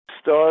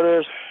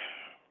started.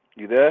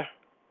 You there?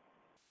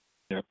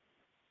 Yep.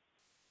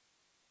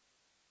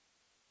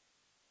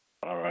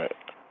 All right.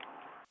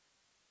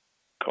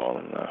 Call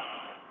him now.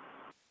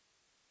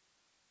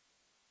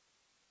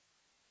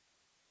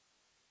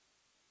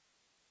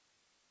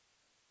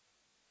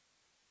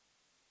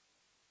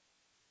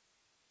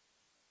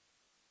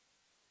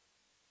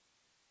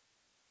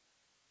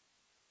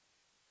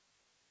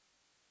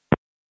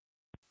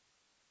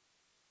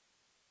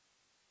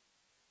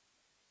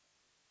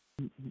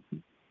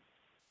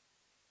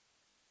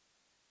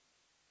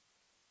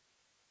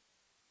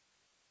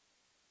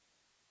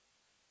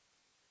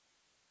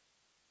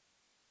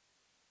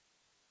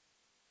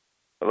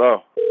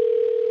 Hello?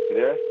 You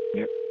there?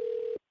 Yep.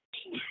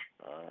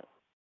 All right.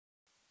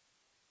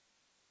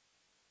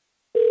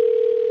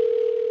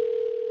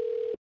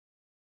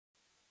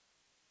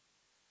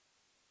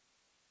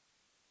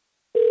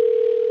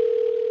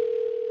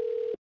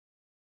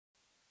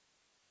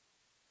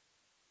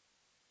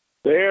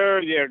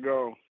 There you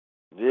go.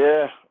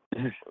 Yeah,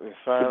 we It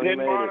finally didn't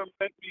made want to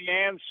let me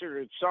answer.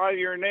 It saw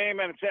your name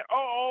and it said,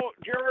 "Oh,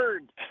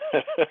 Jared,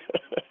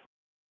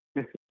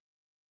 it.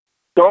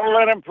 don't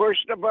let him push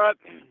the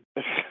button."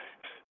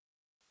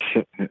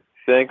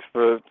 Thanks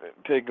for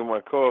taking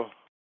my call.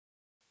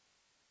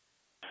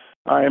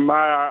 I'm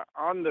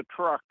on the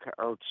truck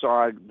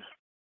outside.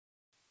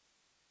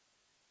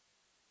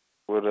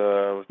 What's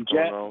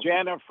going on?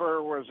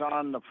 Jennifer was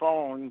on the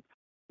phone,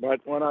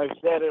 but when I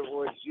said it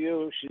was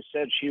you, she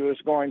said she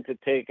was going to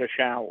take a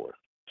shower.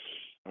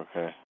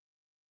 Okay.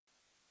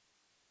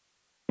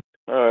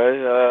 All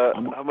right.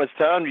 How much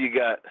time do you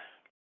got?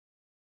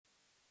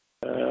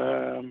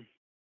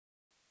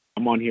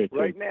 I'm on here too.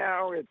 Right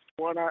now it's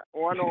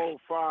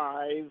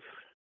 1:05.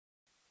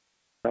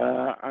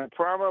 I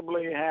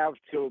probably have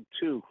till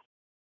 2.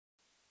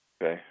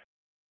 Okay.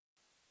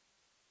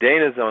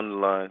 Dana's on the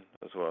line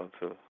as well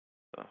too.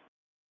 So.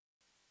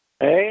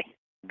 Hey?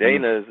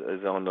 Dana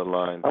is on the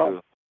line too.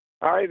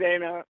 Hi,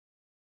 Dana.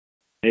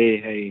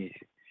 Hey.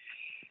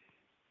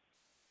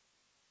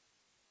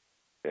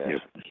 Yeah.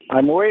 Yep.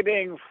 I'm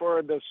waiting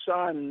for the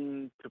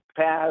sun to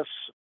pass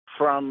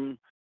from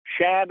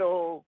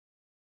shadow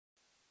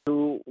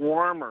to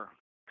warmer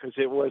because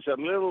it was a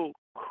little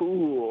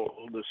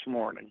cool this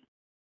morning.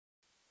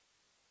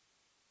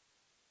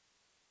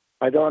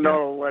 I don't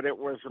know what it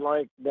was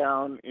like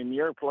down in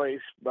your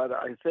place, but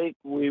I think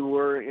we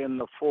were in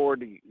the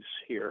 40s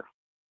here,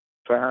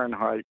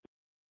 Fahrenheit.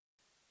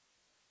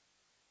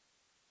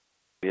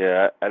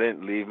 Yeah, I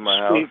didn't leave my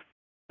house.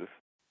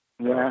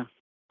 Yeah.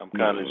 I'm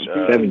kind of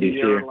 70s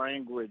your here.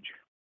 language.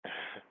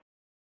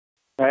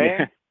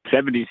 Hey?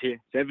 70s here.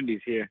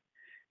 70s here.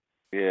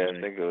 Yeah,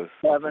 I think it was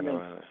 70.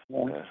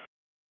 Yeah.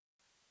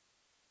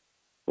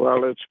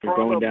 Well, it's We're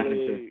probably going down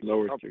into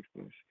lower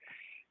 60s.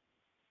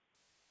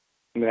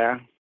 Yeah.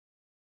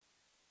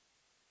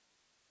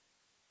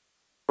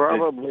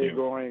 Probably Yeah.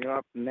 going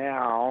up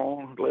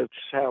now. Let's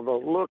have a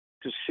look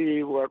to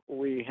see what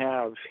we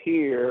have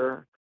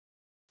here.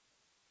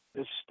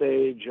 This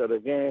stage of the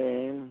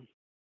game,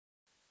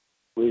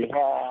 we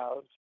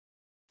have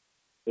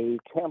a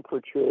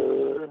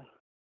temperature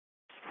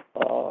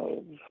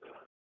of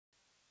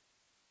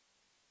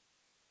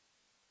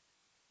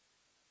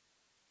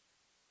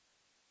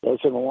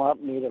doesn't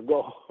want me to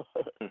go.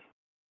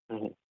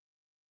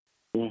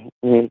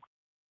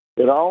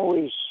 It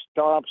always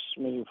stops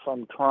me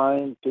from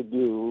trying to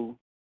do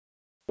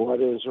what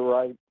is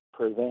right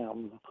for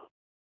them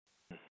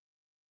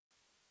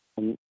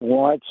and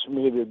wants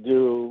me to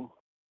do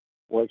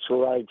what's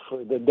right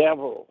for the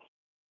devil.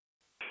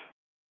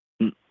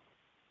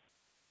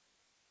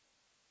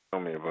 Tell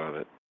me about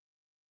it.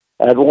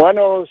 At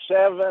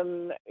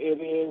 107,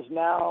 it is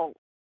now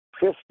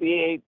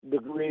 58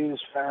 degrees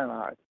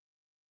Fahrenheit.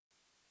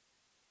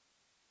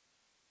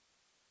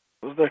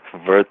 What does that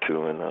convert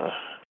to? And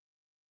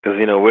because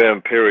we're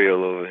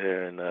imperial over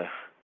here, and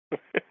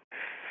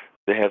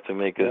they have to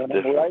make us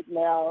different. Right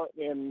now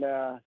in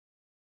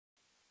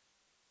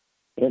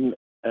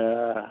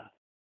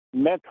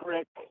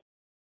metric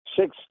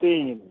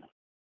 16.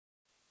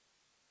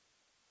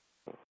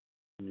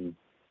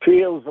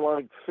 Feels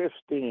like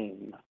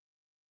 15.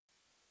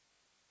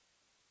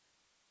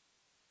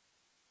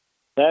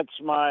 That's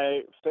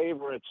my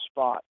favorite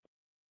spot.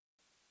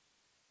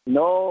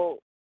 No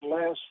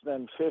less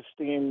than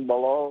 15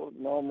 below,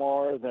 no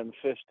more than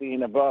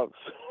 15 above.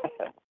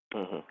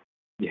 Mm-hmm.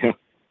 Yeah.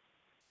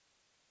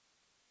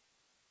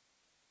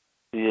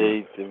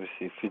 58, let me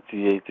see,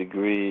 58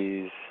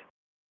 degrees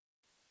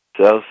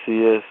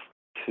Celsius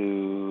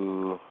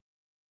to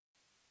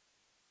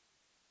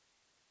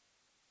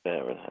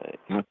Fahrenheit.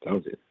 Not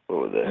Celsius. What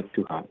was that? That's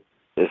too hot.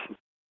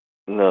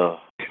 No.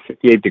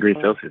 58 degrees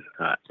Celsius is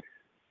hot.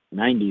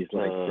 90 is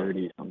like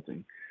 30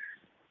 something.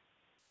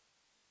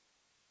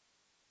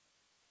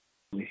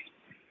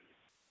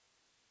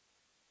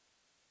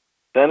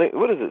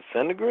 What is it,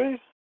 centigrade?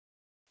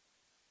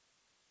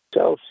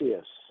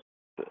 Celsius.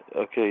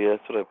 Okay, yeah,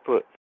 that's what I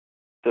put.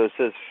 So it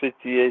says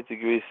 58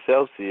 degrees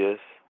Celsius.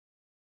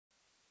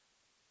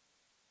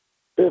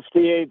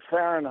 58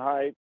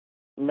 Fahrenheit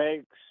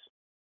makes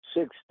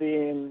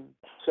 16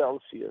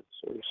 Celsius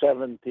or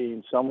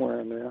 17, somewhere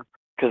in there.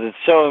 Because it's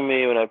showing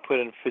me when I put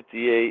in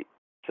 58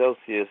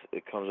 Celsius,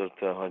 it comes up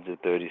to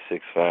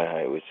 136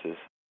 Fahrenheit, which is...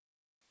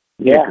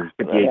 Yeah, 'cause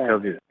 58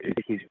 Celsius.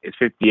 It's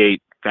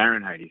 58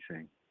 Fahrenheit, he's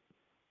saying.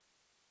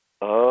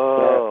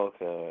 Oh,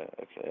 okay.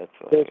 That's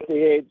what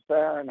 58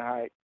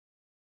 Fahrenheit.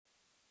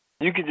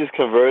 You could just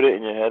convert it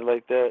in your head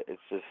like that.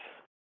 It's just...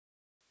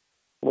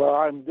 Well,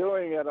 I'm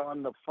doing it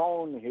on the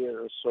phone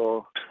here,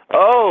 so...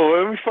 Oh,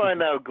 let me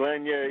find out,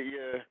 Glenn.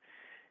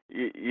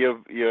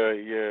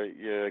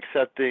 You're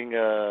accepting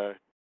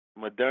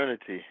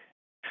modernity.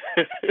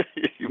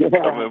 You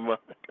become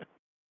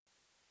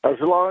as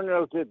long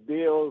as it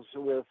deals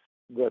with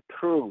the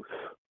truth.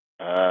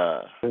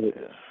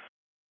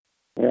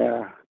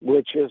 Yeah,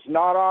 which is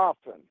not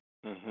often.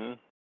 Mhm.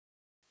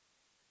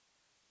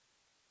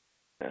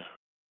 Yeah.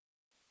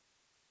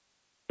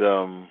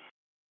 So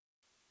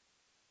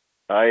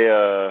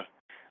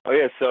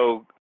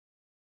so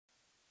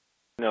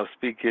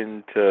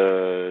speaking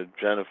to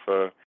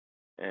Jennifer,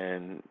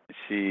 and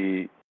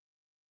she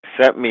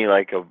sent me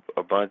like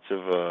a bunch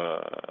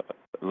of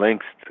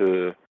links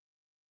to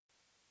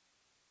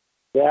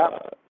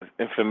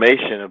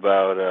information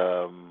about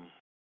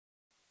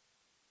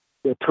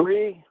the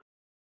tree.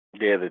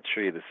 Yeah, the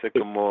tree, the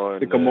sycamore,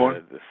 and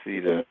the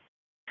cedar.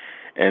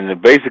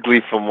 And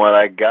basically, from what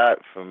I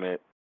got from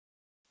it,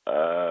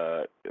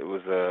 it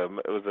was a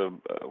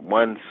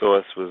one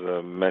source was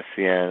a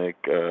messianic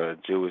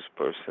Jewish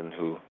person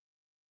who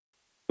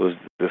was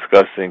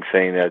discussing,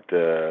 saying that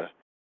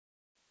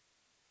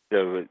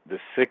the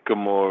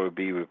sycamore would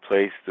be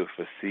replaced with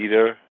a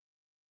cedar,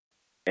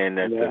 and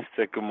that the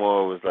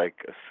sycamore was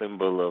like a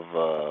symbol of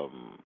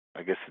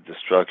I guess a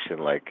destruction,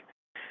 like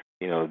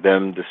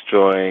them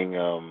destroying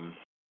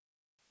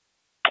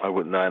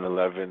with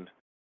 9/11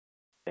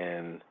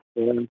 and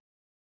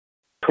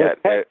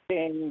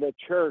protecting the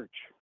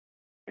church.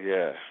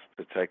 Yeah,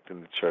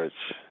 protecting the church.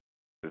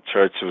 The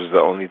church was the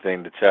only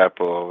thing, the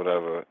chapel or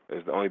whatever, it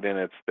was the only thing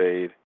that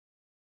stayed.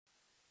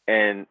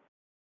 And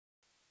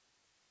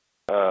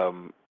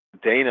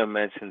Dana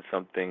mentioned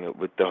something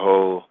with the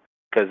whole,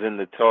 because in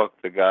the talk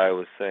the guy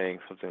was saying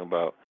something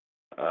about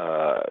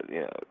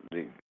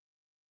the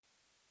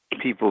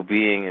people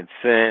being in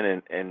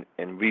sin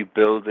and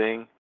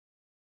rebuilding,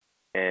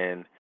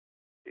 and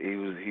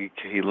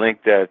he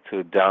linked that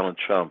to Donald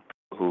Trump,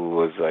 who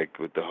was like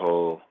with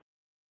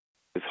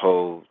his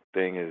whole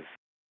thing is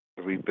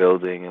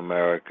rebuilding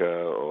America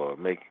or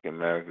making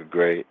America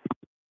great.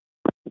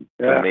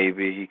 Yeah. So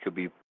maybe he could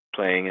be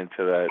playing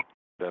into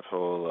that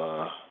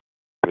whole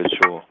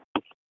ritual,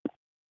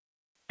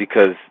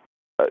 because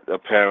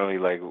apparently,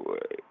 like,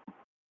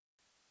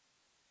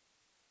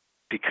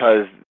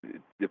 because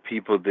the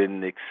people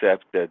didn't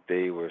accept that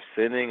they were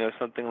sinning or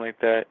something like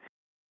that,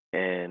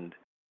 and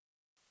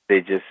they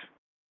just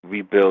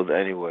rebuild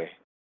anyway.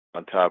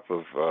 On top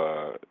of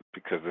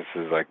because this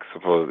is like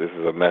this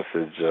is a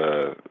message,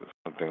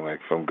 something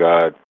like from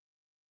God,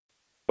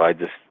 by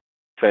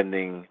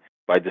destroying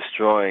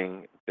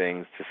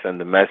things to send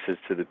a message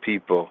to the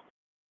people,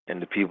 and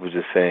the people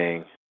just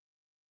saying,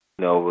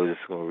 no, we're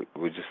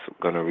just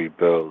gonna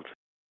rebuild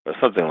or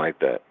something like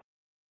that.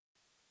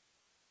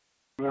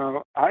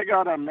 Well, I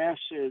got a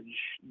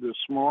message this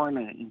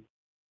morning,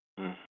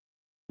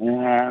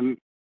 and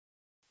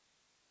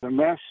the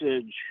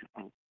message,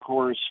 of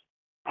course,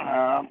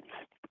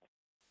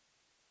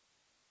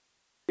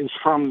 is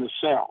from the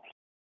cell.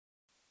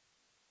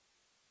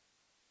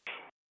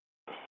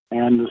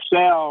 And the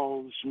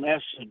cell's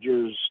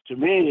messages to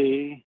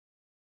me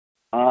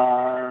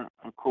are,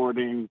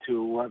 according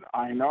to what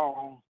I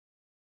know,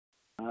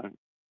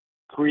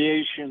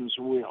 creation's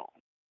will.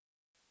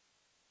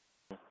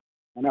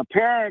 And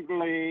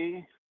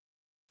apparently,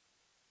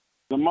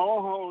 the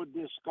Moho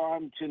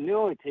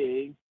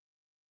discontinuity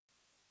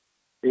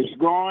is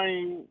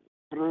going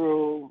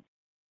through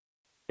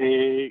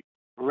a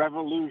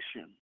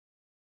revolution.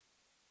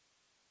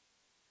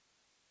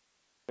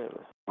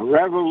 A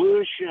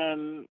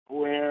revolution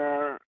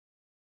where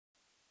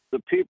the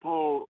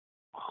people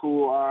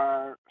who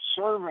are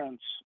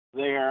servants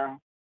there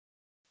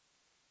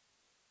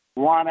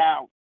want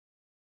out.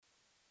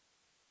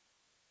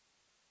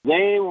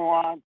 They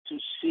want to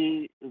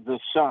see the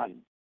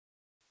sun.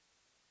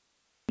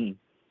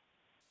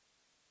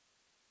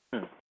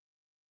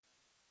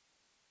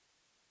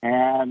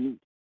 And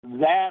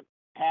that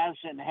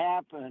hasn't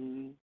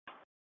happened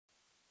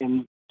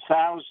in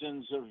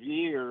thousands of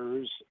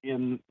years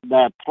in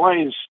that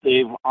place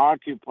they've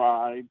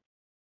occupied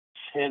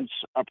since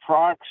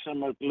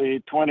approximately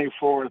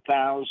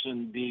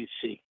 24,000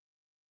 BC.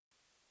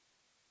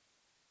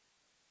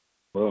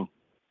 Whoa.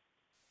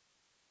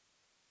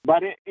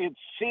 But it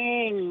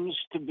seems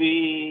to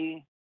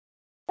be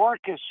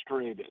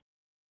orchestrated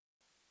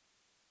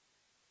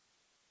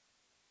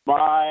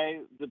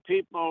by the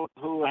people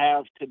who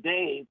have to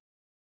date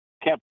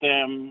kept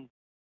them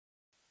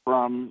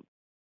from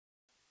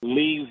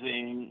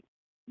leaving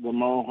the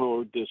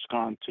Moho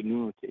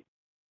discontinuity.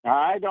 Now,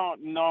 I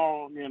don't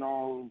know,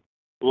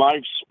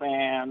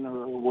 lifespan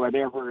or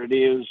whatever it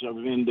is of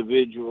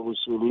individuals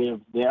who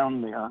live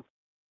down there.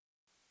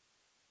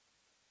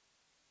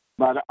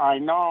 But I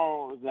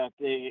know that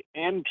they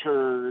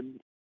entered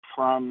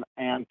from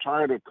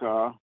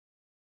Antarctica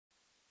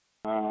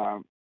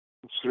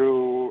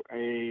through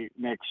an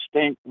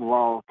extinct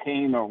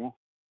volcano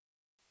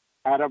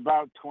at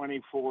about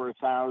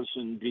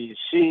 24,000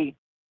 BC,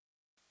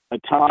 a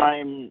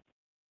time,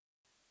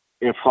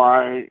 if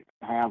I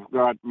have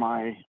got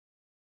my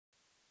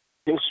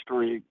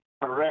history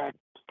correct,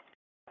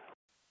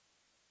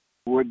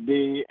 would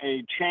be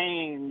a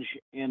change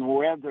in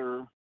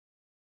weather,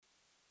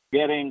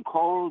 getting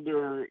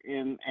colder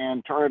in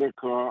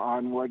Antarctica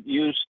on what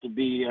used to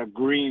be a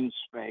green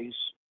space,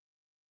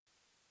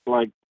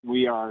 like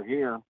we are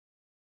here.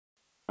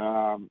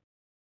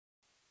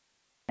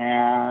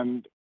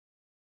 And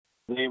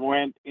they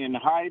went in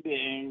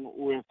hiding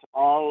with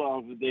all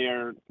of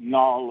their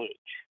knowledge,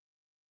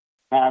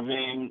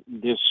 having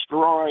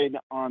destroyed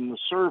on the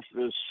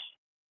surface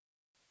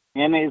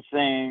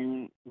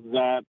anything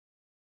that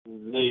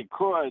they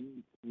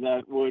could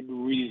that would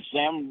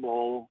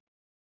resemble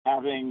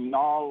having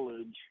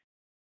knowledge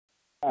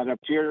at a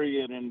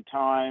period in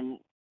time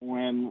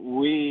when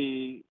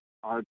we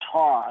are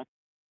taught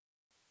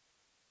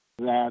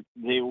that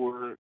they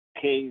were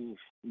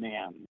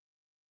cavemen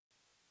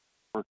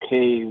or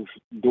cave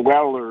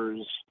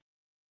dwellers,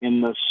 in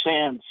the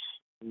sense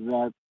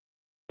that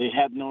they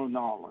had no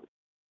knowledge,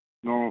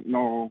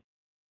 no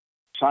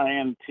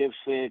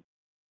scientific,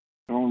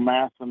 no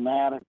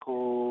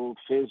mathematical,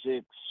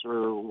 physics,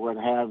 or what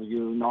have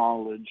you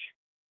knowledge.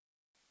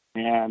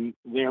 And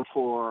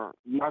therefore,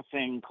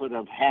 nothing could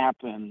have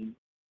happened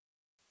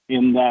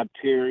in that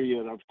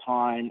period of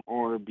time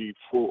or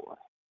before.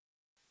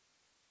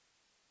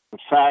 The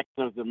fact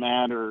of the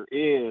matter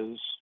is,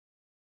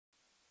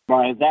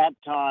 by that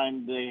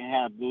time, they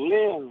had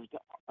lived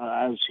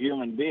as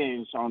human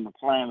beings on the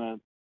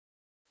planet,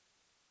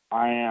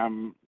 I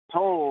am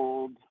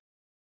told,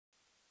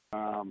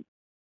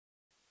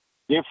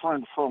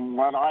 different from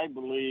what I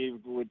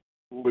believed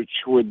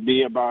which would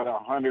be about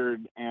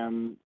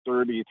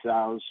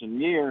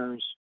 130,000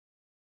 years.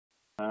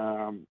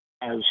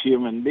 As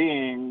human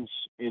beings,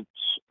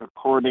 it's,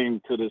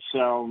 according to the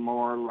cell,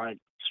 more like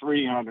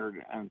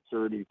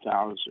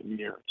 330,000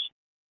 years.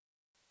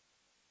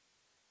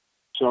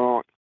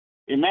 So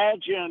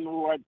imagine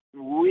what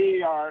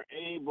we are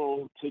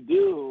able to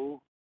do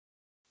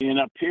in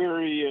a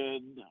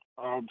period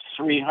of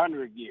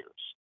 300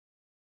 years.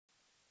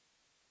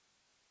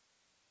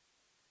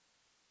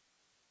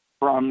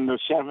 From the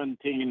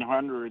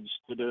 1700s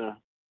to the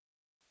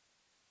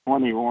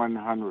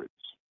 2100s.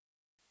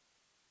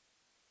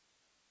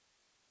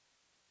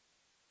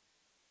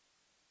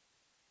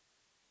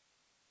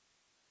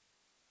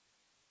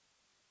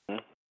 Hmm.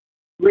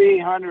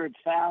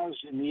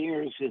 300,000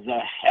 years is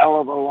a hell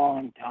of a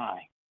long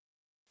time.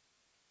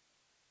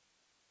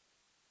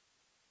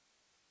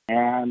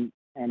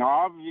 And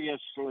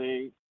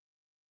obviously,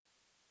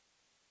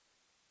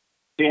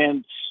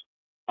 since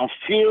a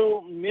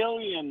few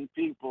million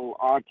people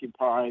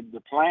occupied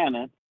the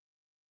planet,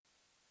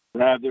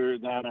 rather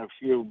than a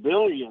few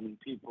billion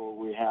people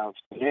we have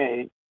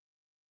today,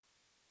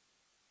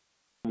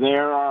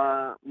 there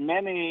are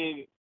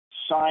many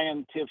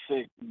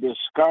scientific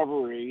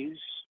discoveries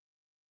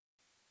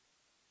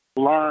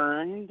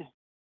learned,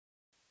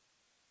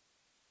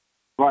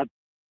 but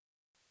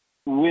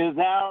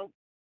without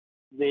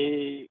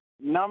the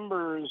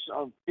numbers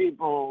of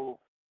people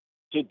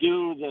to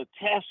do the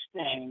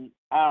testing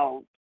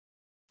out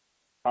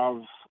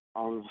of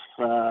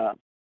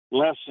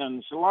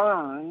lessons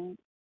learned,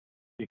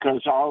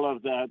 because all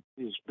of that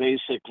is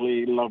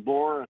basically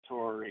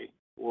laboratory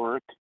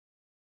work,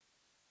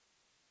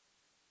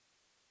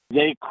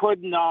 they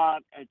could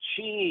not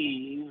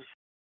achieve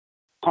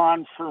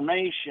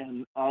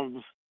confirmation of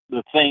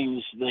the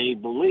things they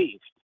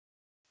believed,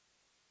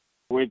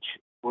 which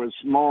was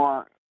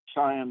more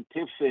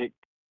scientific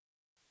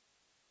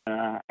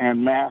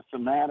and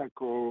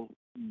mathematical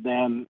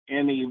than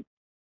any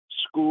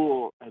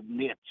school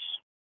admits.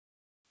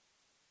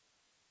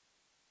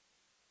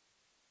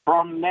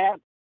 From that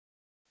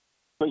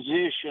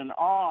position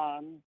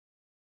on,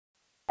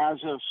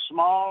 as a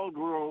small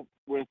group,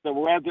 with the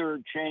weather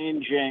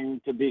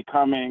changing to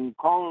becoming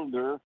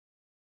colder,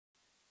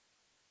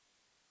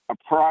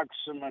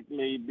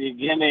 approximately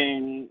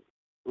beginning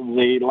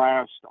the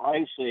last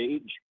ice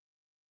age,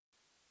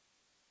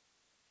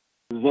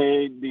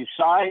 they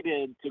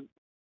decided to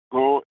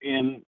go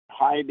in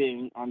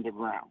hiding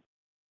underground.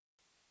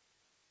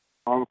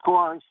 Of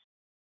course,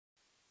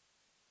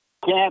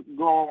 can't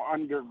go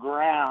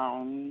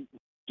underground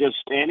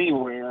just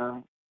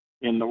anywhere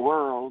in the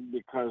world,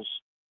 because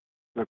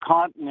the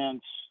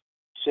continents,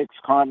 6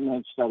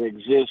 continents that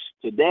exist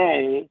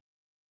today,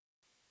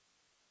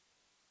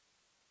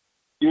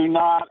 do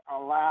not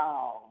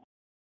allow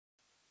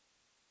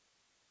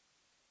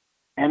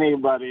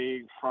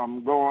anybody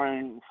from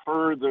going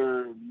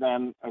further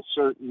than a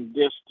certain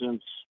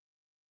distance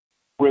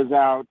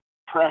without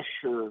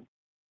pressure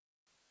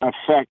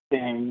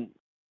affecting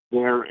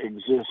their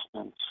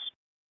existence,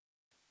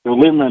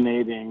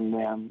 eliminating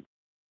them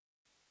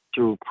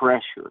through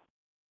pressure.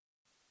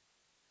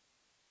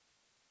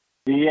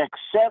 The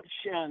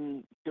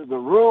exception to the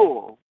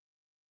rule,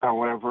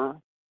 however,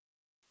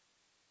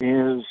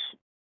 is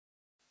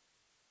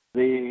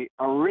the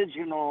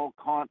original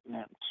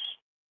continents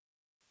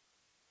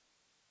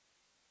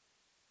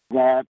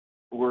that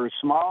were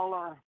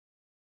smaller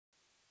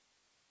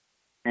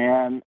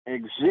and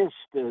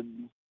existed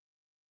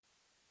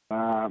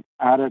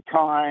at a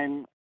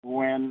time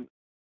when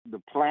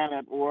the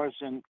planet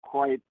wasn't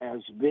quite as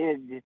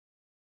big,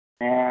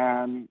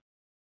 and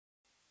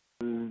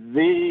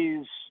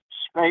these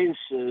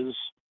spaces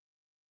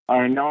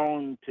are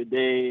known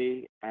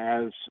today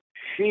as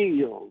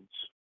shields.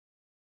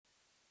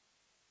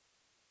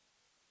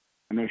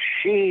 And a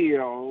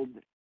shield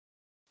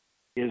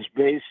is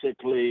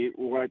basically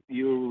what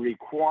you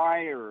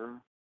require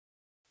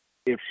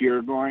if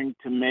you're going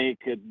to make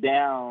it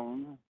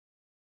down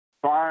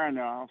far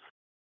enough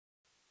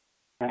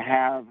to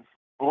have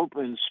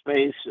open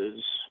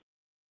spaces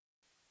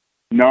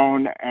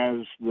known as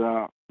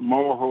the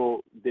Moho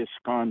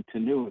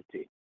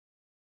discontinuity.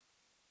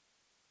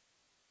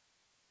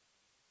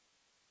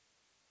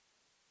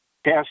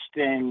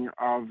 Testing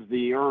of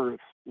the Earth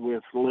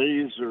with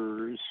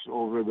lasers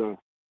over the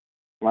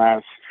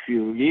last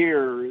few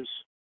years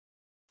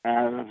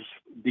has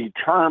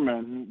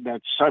determined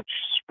that such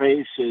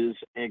spaces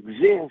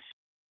exist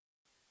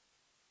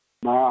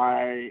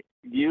by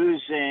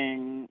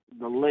using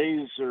the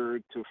laser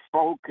to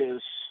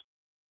focus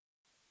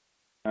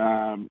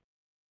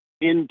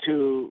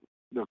into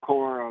the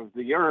core of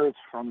the Earth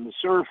from the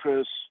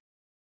surface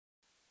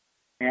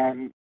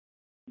and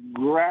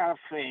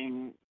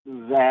graphing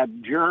that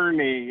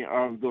journey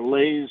of the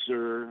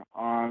laser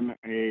on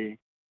a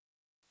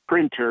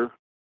printer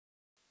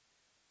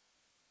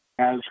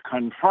has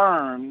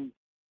confirmed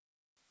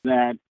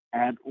that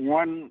at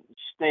one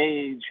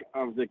stage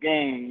of the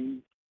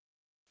game,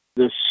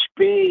 the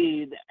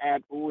speed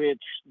at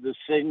which the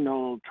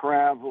signal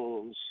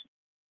travels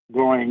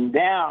going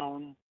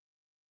down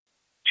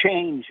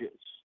changes.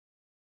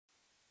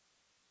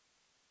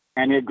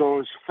 And it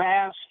goes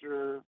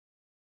faster,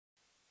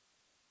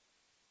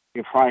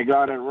 if I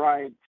got it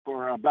right,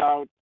 for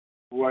about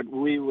what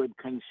we would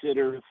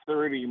consider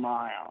 30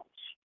 miles.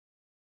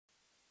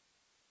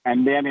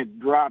 And then it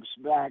drops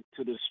back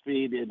to the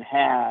speed it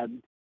had.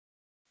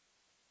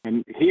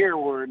 And here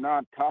we're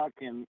not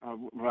talking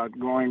about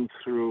going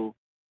through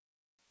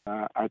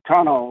a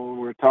tunnel.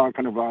 We're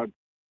talking about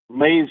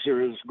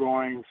lasers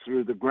going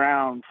through the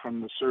ground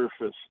from the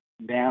surface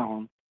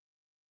down,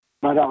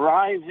 but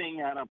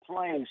arriving at a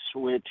place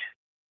which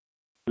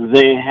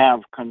they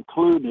have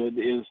concluded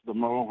is the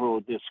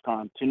Moho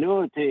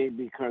discontinuity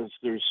because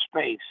there's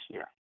space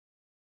here.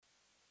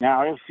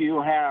 Now, if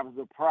you have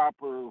the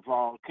proper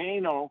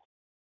volcano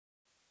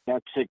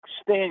that's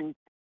extinct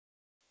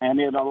and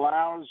it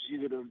allows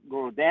you to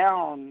go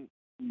down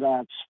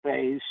that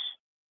space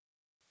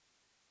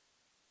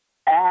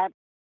at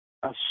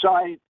a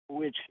site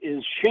which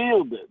is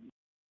shielded,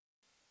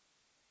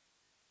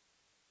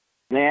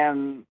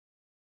 then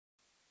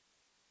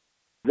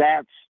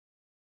that's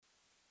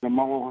the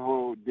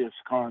Moho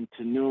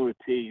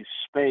discontinuity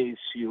space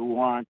you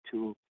want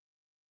to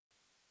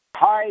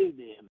hide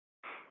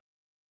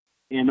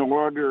in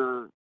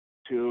order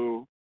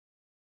to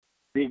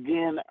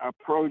begin a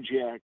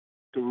project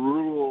to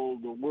rule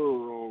the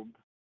world,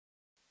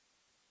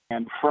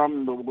 and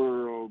from the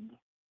world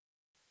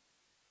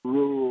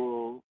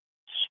rule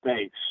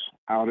space,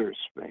 outer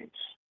space.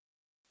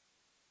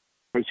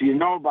 Because you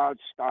know about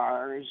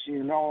stars,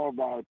 you know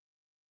about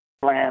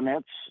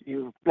planets,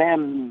 you've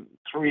been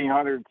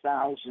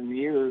 300,000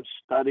 years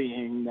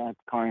studying that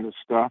kind of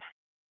stuff,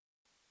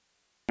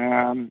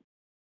 and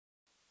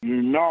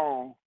you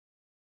know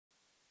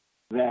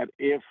that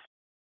if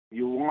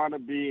you want to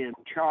be in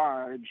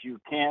charge, you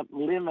can't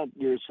limit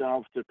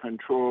yourself to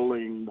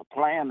controlling the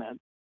planet.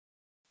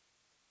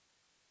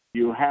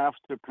 You have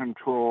to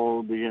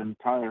control the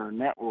entire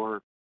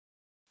network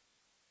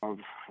of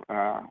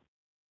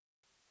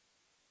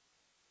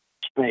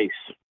space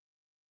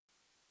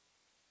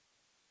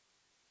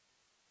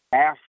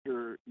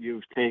after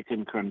you've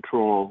taken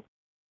control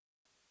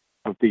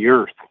of the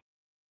Earth.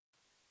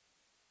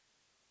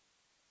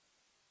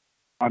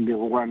 Under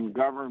one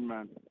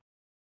government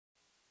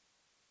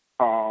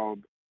called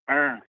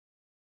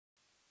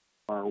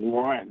or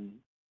One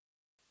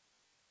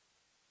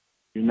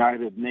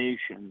United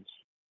Nations,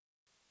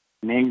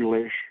 in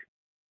English,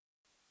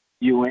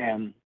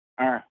 UN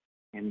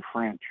in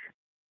French.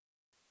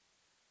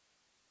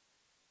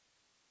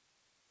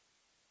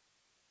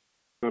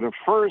 So the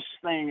first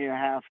thing you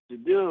have to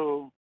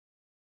do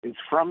is,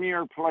 from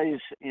your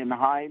place in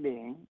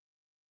hiding,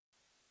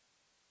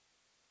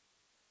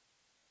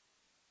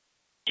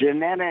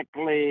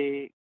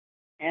 genetically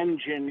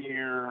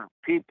engineer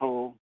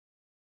people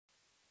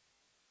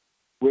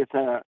with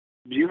a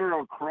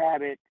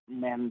bureaucratic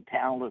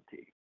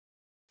mentality.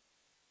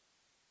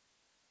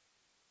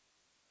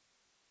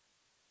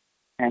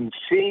 and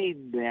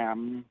seed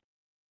them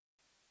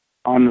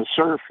on the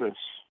surface,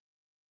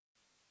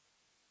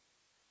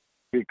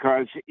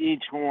 because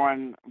each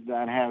one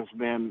that has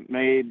been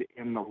made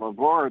in the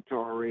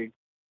laboratory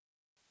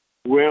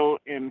will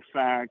in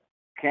fact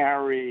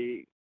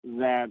carry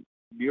that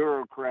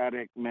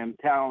bureaucratic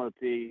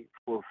mentality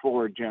for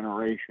 4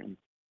 generations,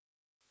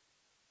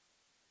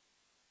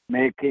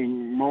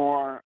 making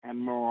more and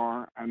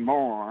more and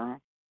more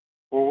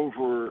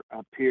over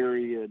a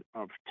period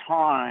of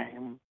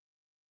time,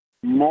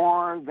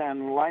 more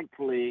than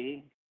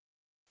likely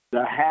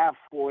the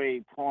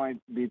halfway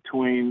point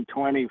between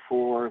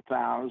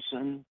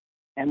 24,000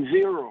 and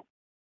 0,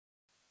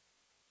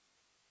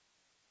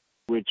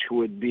 which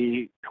would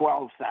be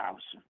 12,000.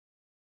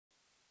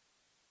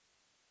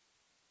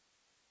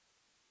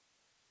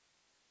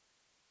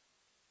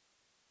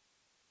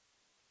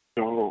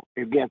 So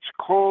it gets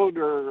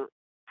colder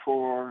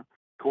for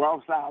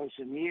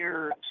 12,000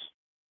 years,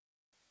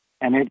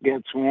 and it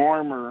gets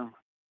warmer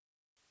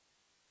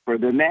for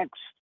the next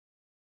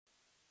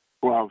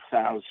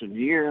 12,000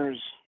 years,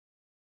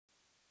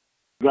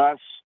 thus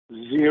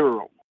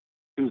 0,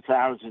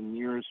 2,000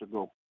 years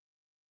ago.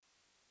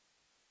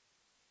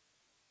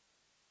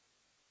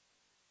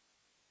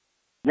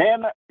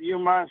 Then you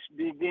must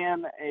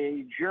begin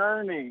a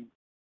journey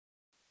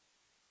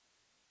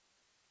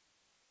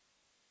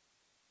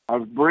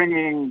of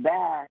bringing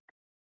back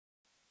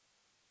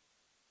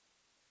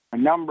a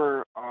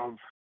number of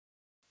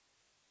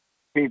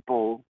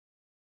people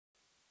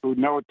who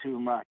know too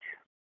much.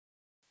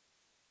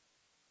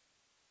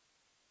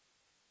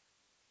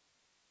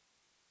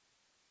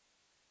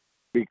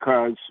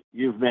 Because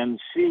you've been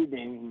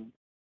seeding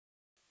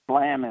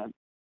planet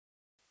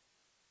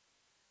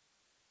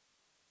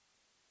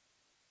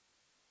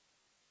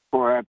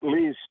for at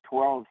least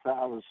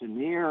 12,000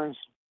 years.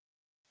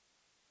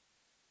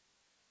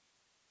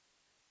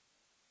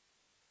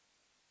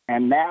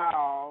 And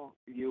now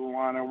you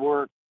want to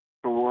work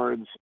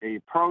towards a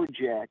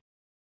project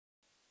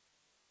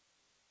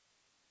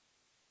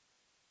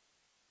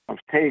of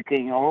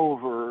taking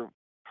over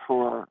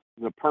for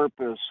the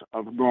purpose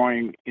of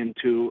going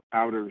into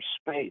outer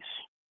space.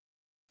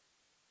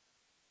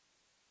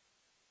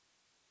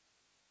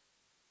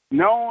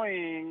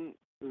 Knowing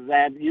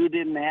that you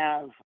didn't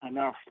have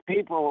enough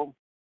people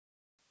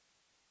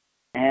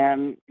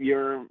and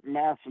your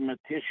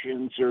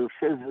mathematicians or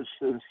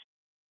physicists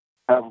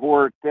have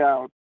worked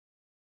out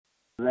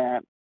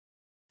that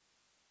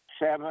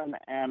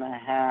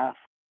 7.5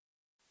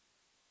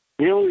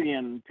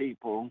 billion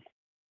people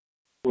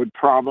would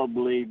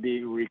probably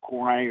be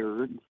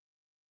required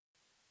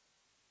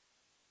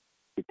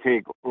to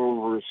take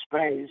over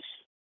space.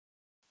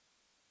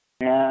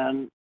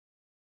 And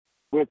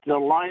with the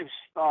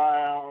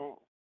lifestyle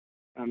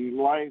and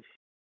life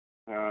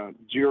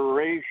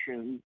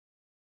duration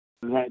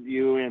that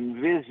you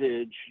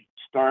envisage,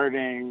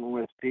 starting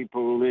with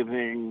people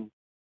living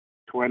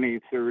 20,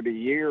 30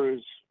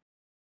 years,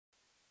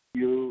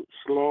 you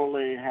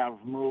slowly have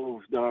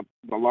moved up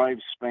the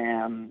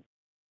lifespan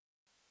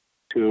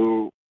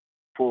to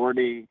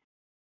 40,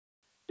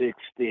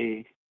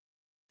 60,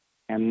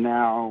 and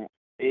now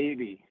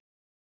 80.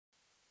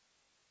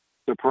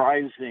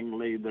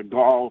 Surprisingly, the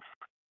golf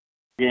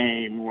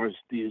game was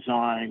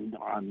designed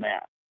on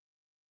that.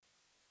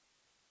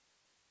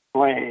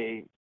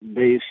 Play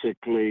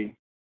basically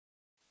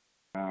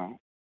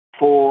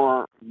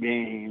 4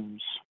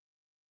 games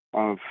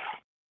of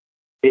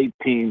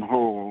 18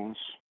 holes,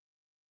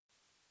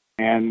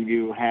 and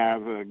you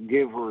have a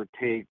give or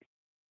take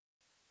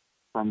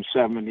from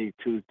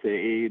 72 to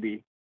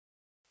 80.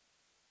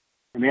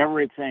 And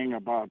everything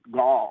about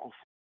golf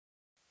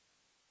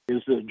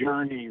is the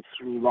journey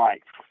through life.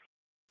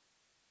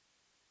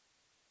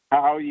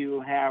 How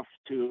you have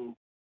to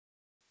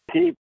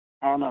keep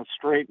on a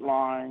straight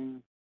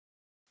line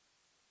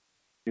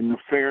in the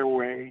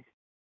fairway,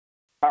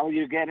 how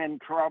you get in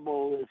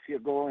trouble if you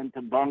go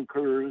into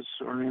bunkers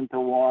or into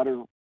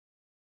water.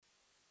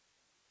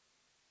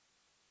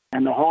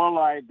 And the whole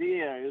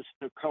idea is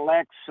to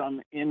collect some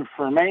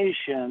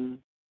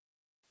information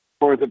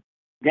for the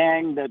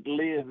gang that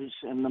lives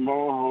in the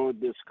Moho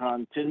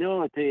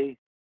discontinuity,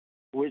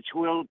 which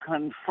will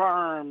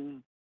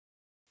confirm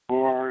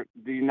or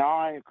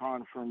deny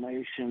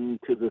confirmation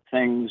to the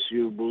things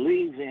you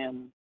believe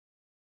in.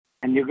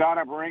 And you got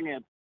to bring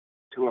it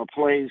to a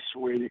place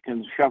where you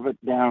can shove it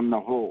down the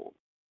hole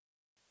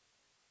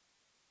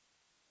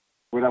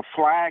with a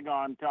flag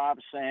on top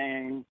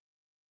saying,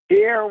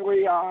 here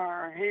we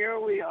are,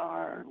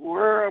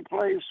 we're a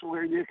place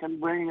where you can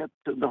bring it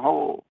to the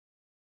hole.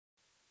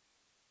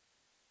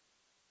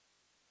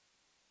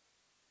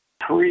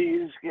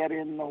 Trees get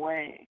in the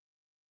way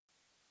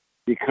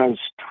because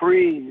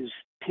trees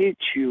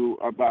teach you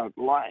about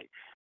life.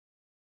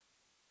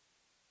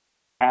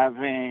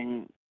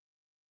 Having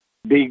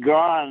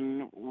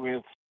begun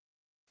with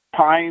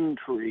pine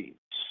trees,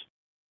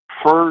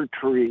 fir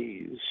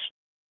trees,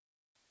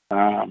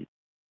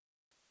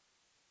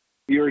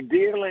 you're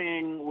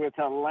dealing with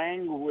a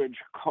language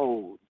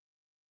code.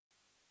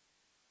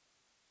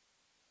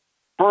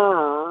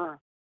 Fir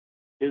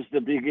is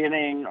the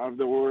beginning of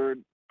the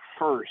word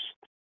first.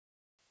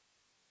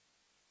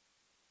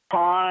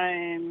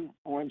 Pine,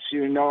 once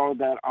you know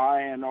that I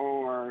and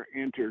O are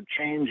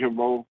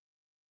interchangeable,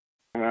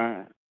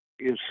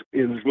 is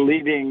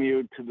leading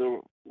you to the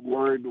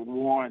word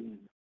one.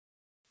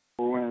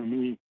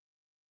 O-N-E.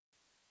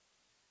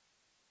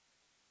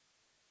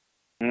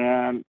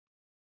 And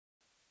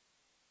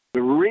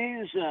the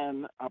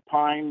reason a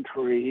pine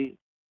tree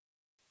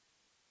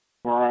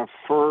or a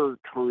fir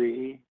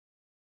tree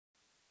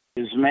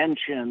is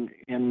mentioned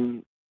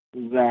in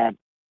that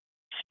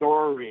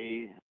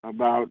story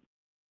about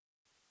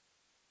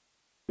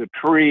the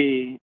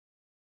tree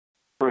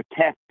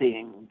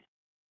protecting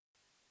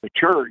the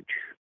church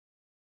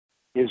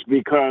is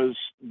because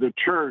the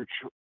church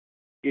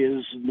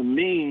is the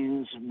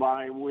means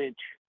by which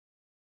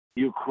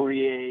you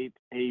create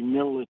a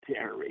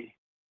military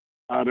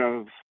out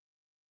of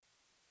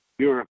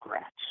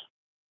bureaucrats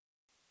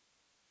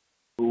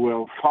who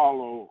will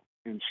follow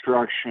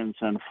instructions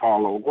and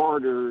follow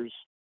orders.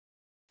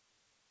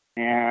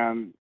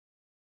 And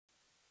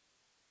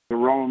the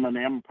Roman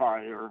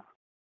Empire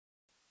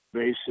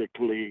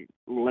basically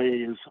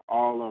lays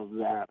all of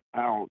that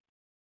out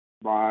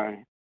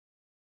by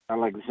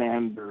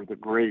Alexander the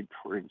Great,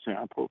 for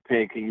example,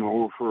 taking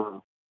over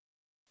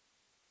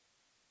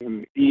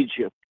in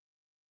Egypt,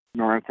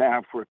 North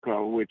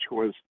Africa, which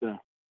was the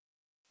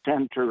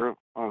center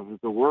of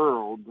the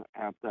world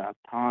at that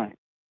time.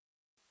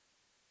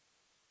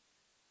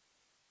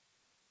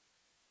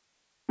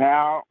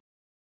 Now,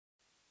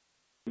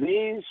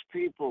 these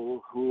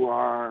people who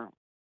are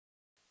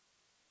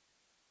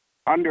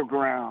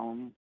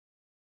underground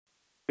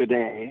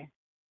today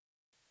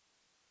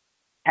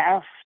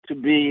have to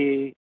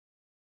be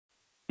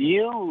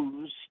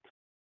used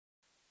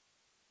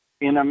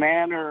in a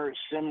manner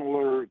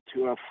similar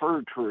to a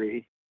fir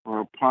tree or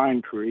a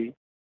pine tree,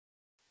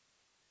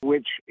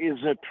 which is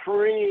a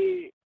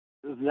tree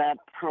that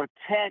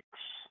protects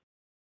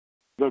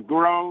the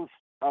growth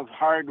of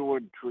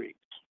hardwood trees,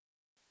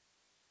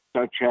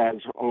 such as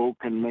oak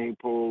and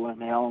maple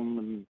and elm.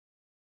 And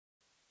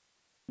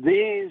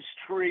these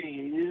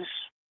trees,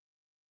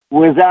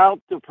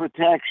 without the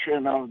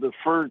protection of the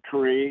fir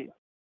tree,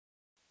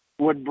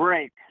 would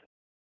break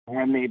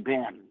when they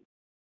bend.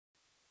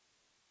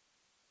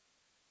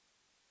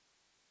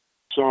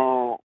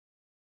 So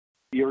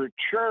your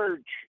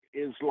church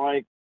is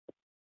like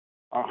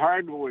a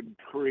hardwood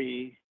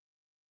tree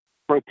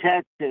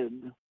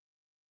protected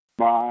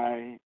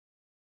by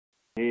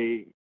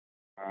a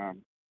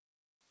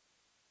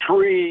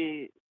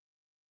tree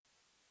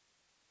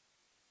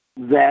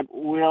that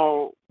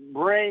will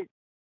break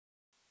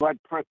but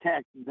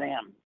protect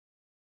them.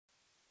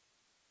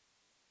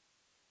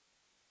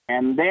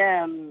 And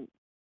then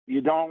you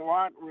don't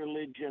want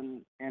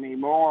religion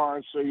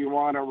anymore, so you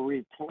want to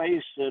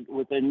replace it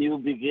with a new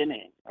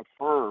beginning, a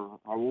fir,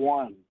 a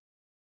one.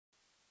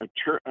 A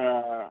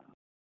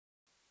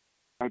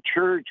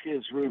church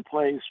is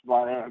replaced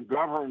by a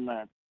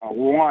government, a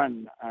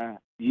one, a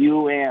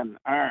UN,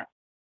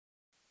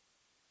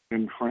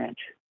 in French.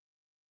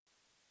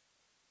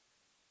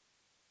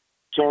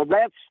 So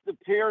that's the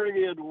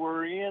period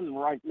we're in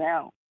right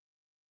now.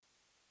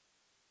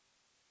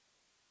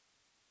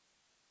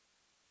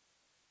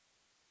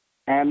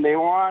 And they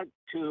want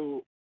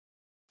to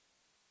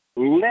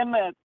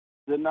limit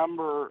the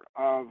number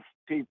of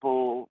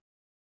people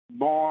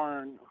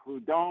born who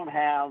don't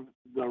have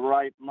the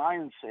right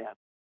mindset.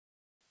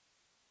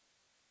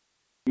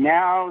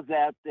 Now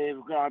that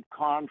they've got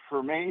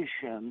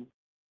confirmation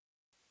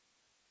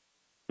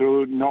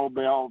through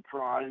Nobel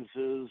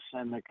Prizes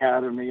and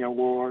Academy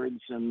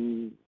Awards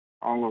and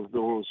all of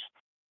those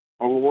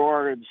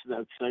awards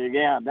that say,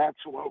 yeah,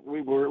 that's what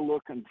we were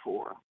looking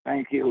for.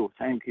 Thank you,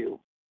 thank you.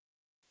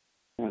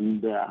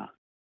 And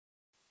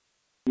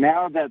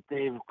now that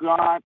they've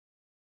got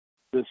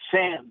the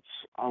sense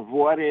of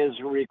what is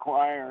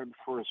required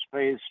for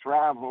space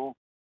travel,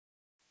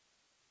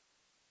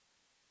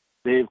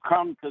 they've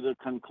come to the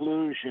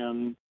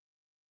conclusion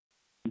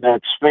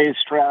that space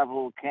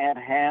travel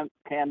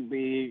can't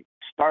be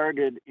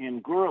started in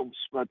groups,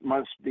 but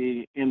must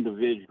be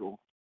individual.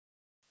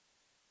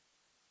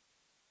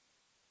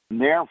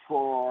 And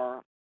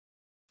therefore,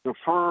 the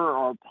fir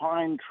or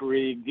pine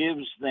tree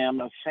gives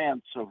them a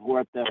sense of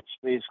what that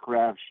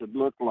spacecraft should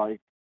look like,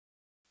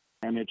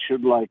 and it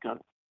should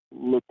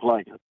look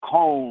like a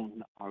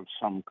cone of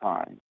some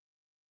kind.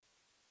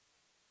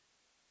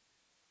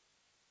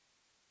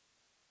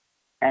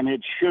 And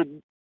it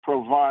should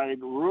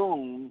provide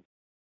room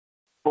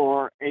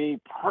for a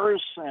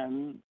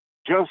person,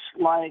 just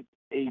like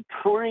a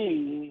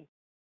tree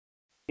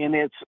in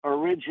its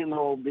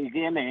original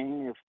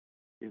beginning.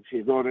 If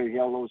you go to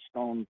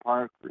Yellowstone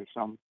Park or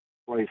some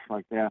place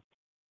like that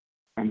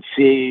and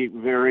see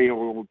very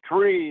old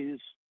trees,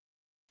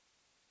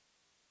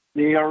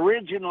 the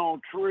original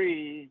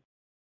tree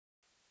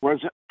was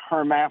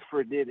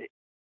hermaphroditic.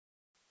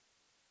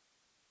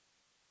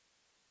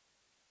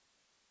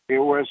 It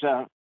was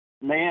a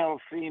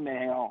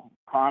male-female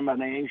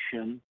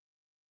combination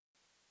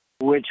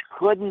which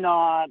could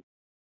not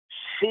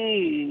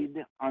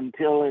seed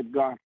until it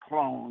got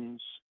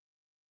clones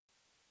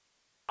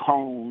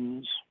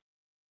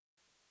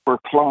for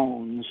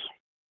clones.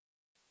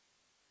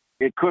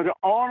 It could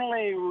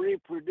only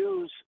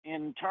reproduce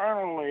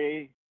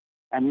internally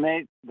and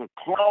make the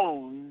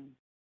clone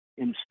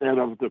instead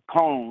of the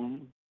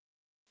cone.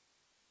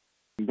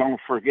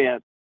 Don't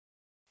forget,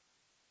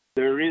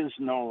 there is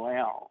no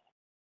L.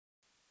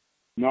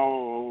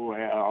 No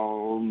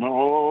L,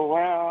 no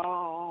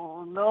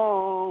L,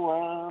 no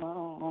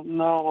L,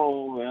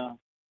 no L.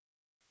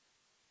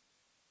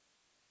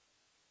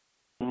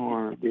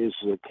 Lord is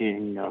the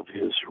King of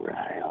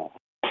Israel.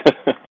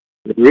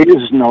 There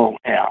is no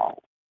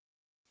L.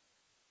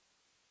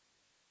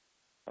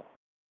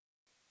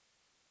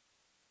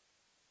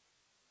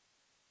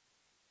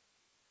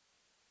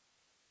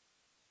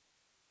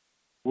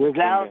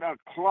 Without a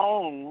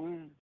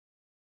clone,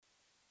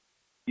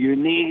 you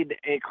need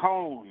a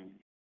cone.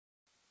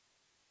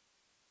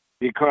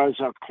 Because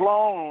a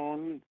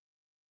clone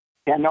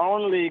can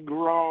only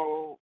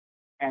grow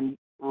and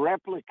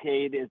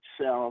replicate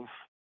itself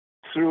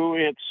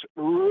through its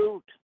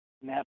root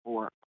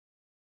network.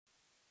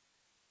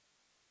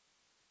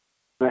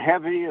 The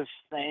heaviest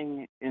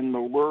thing in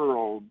the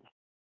world,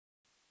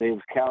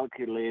 they've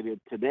calculated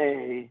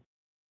today,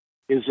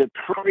 is a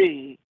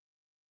tree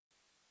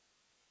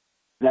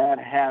that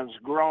has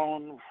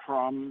grown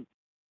from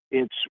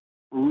its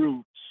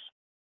roots.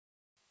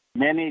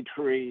 Many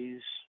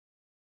trees,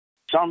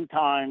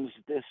 sometimes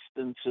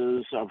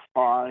distances of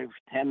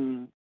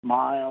 5-10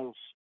 miles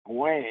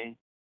away,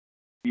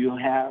 you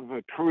have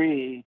a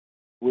tree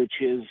which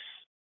is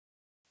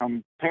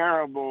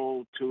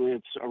comparable to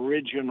its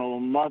original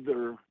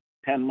mother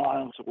 10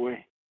 miles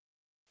away.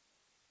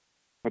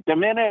 But the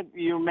minute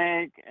you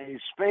make a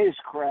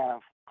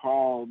spacecraft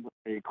called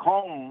a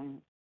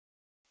cone,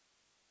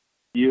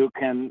 you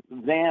can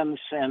then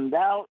send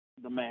out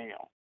the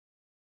male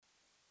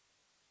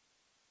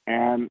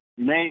and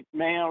make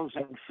males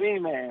and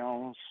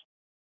females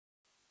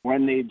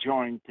when they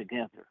join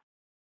together.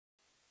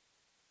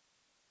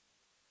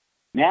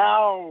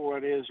 Now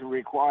what is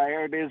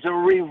required is a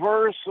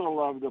reversal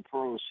of the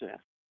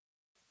process,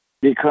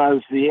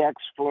 because the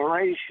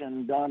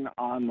exploration done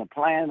on the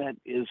planet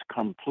is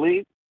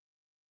complete.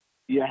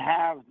 You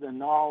have the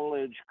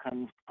knowledge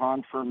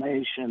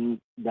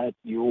confirmation that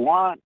you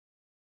want,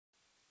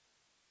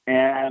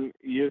 and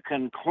you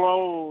can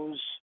close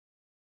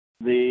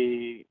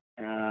the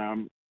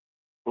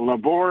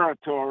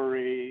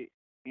laboratory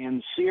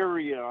in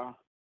Syria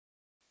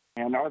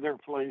and other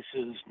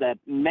places that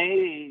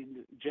made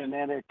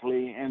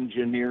genetically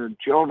engineered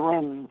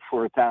children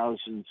for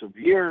thousands of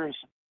years,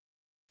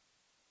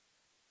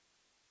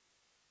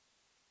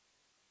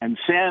 and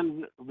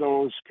send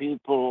those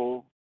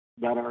people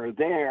that are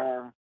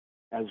there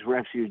as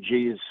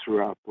refugees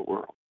throughout the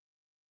world.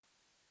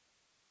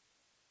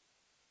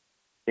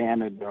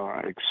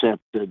 Canada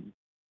accepted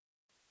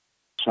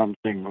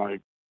something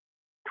like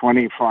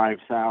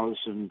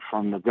 25,000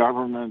 from the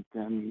government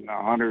and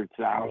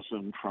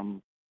 100,000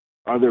 from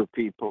other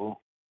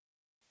people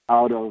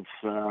out of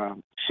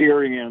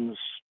Syrians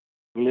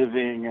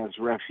living as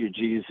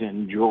refugees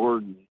in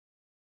Jordan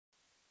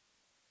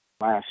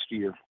last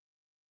year.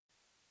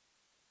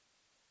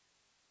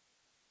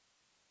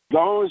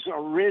 Those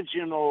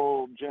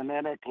original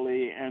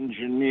genetically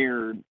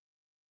engineered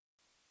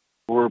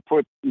were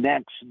put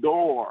next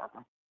door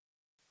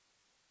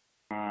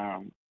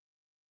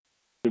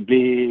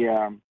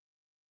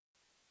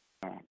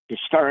to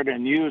start a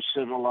new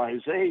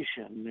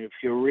civilization. If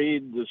you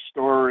read the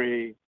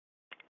story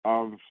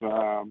of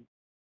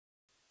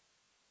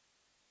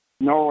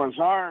Noah's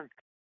Ark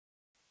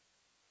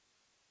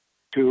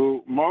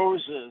to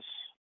Moses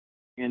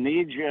in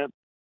Egypt,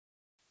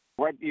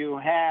 what you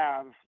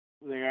have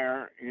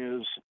there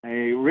is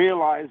a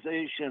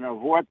realization of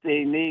what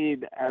they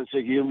need as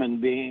a human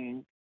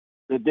being,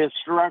 the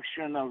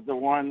destruction of the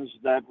ones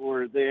that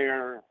were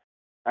there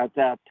at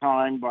that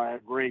time by a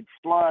great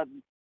flood,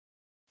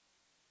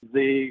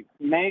 the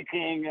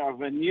making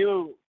of a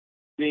new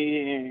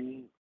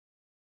being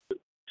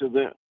to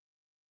the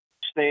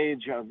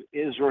stage of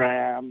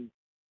Abraham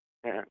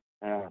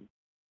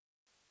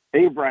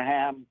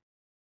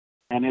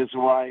and his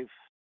wife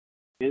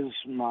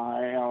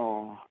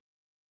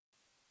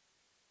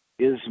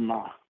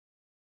Isma.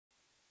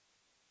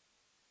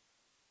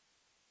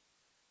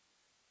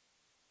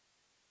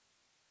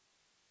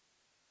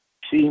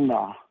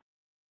 Shema,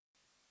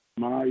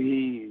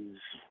 Maiz.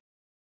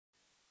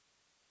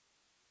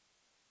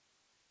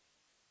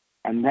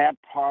 And that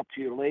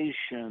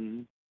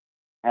population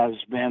has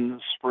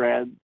been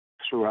spread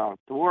throughout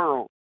the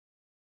world.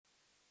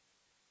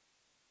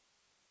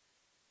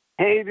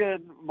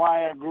 Hated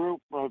by a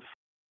group of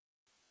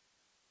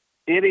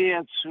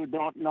idiots who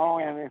don't know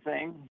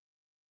anything,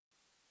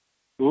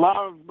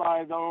 loved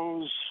by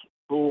those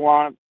who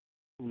want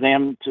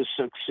them to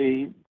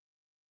succeed,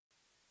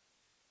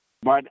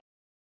 but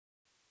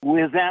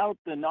without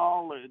the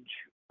knowledge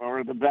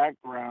or the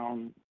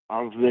background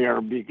of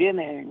their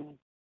beginning,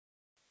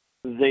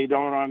 they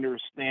don't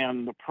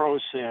understand the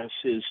process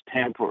is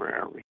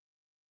temporary.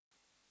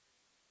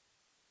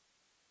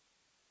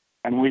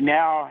 And we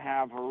now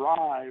have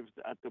arrived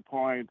at the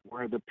point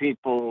where the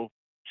people,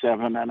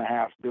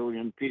 7.5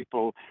 billion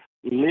people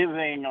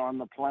living on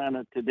the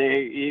planet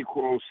today,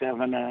 equal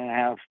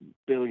 7.5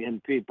 billion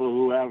people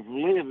who have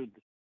lived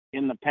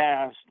in the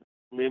past,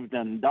 lived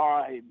and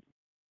died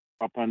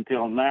up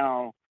until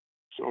now.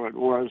 So it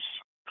was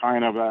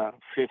kind of a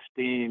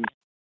 15,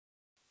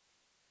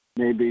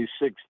 maybe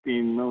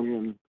 16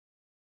 million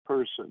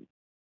person.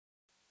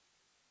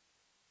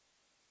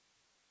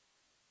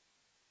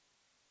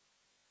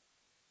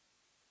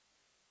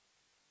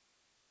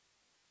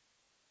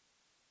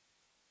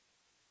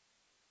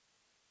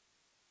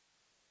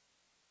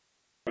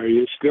 Are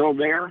you still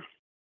there?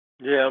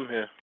 Yeah, I'm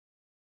here.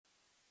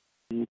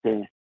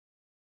 Okay.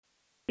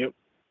 Yep.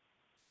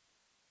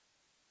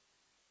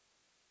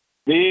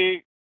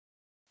 The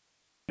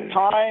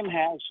time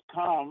has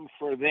come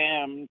for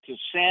them to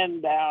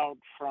send out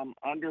from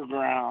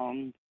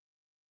underground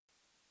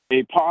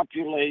a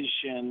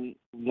population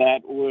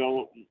that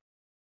will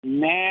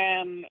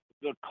man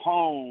the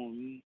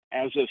cone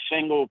as a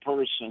single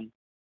person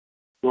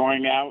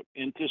going out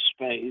into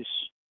space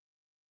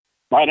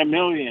by the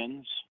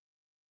millions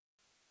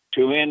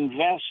to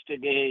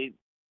investigate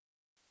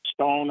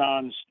stone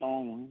on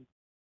stone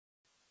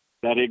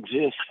that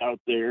exists out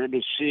there, to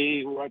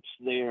see what's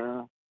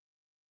there,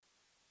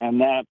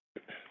 and that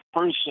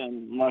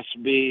person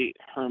must be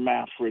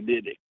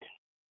hermaphroditic.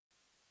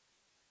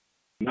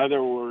 In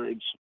other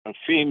words, a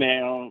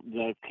female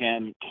that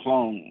can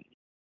clone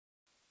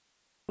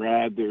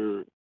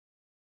rather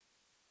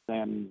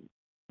than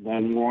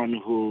one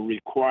who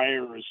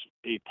requires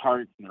a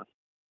partner.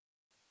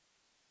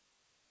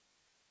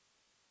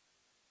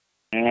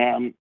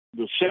 And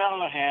the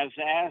cell has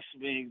asked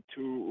me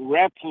to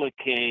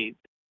replicate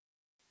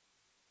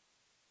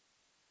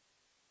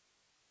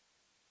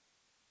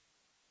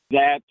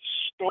that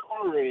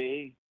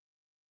story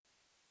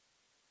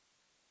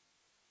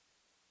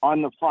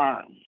on the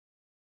farm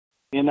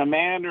in a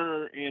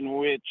manner in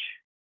which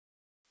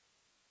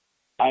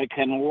I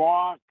can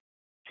walk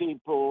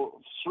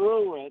people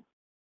through it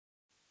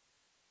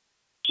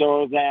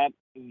so that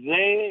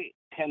they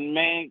can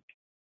make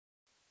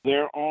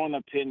their own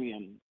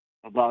opinion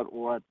about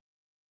what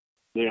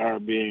they are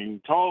being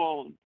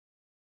told.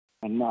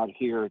 I'm not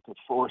here to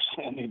force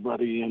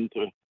anybody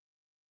into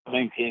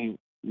thinking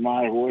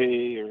my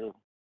way or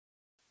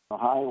the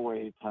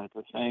highway type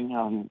of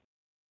thing.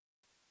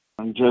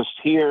 I'm just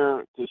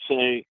here to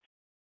say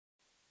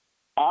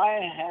I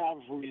have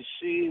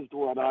received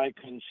what I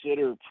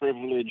consider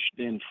privileged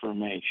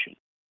information.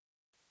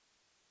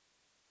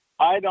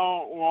 I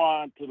don't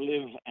want to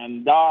live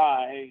and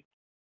die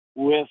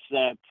with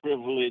that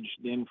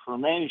privileged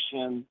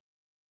information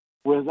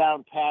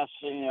without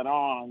passing it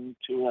on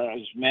to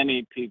as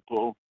many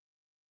people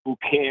who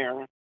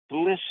care to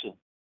listen.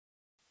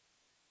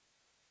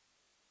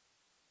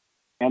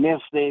 And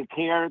if they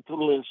care to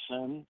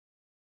listen,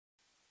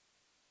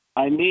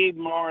 I need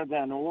more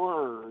than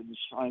words.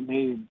 I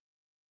need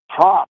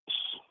props.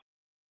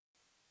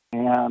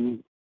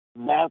 And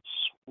that's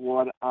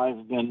what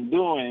I've been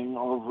doing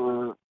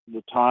over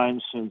the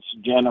time since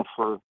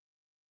Jennifer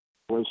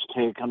was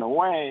taken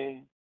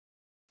away,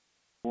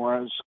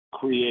 was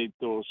create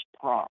those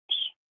props.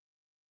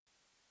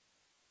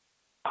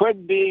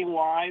 Could be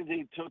why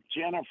they took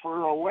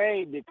Jennifer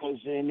away, because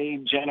they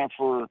need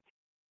Jennifer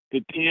to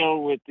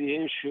deal with the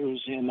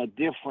issues in a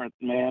different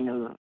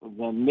manner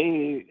than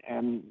me,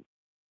 and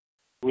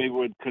we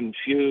would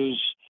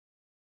confuse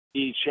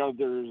each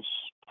other's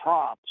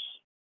props.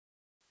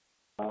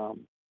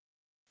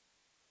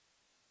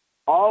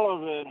 All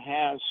of it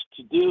has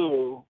to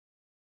do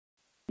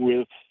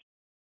with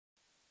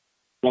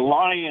the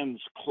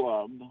Lions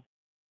Club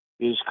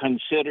is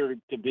considered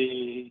to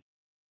be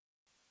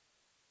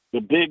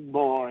the big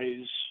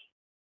boys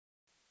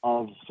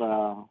of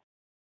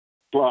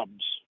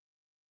clubs.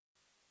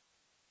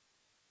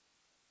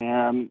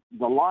 And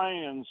the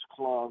Lions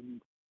Club,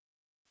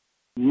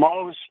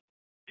 most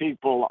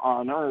people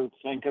on Earth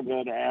think of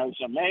it as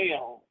a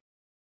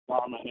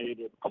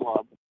male-dominated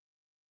club,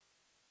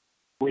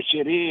 which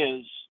it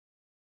is,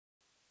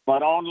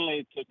 but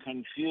only to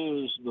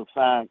confuse the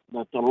fact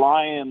that the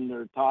lion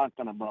they're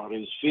talking about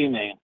is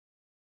female.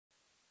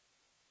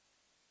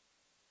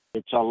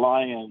 It's a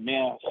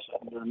lioness,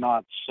 and they're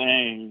not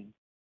saying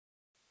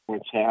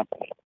what's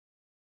happening.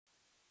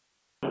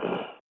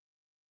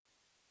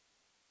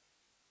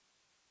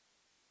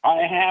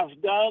 I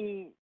have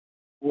done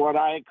what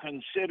I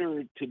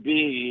consider to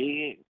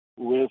be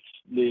with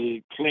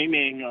the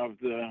cleaning of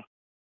the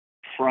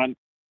front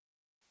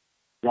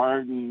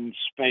garden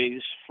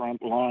space,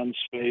 front lawn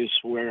space,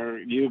 where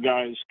you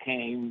guys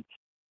came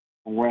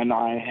when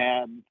I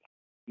had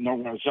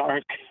Noah's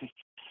Ark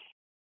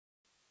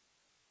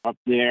up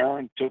there,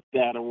 and took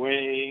that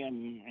away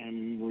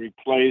and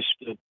replaced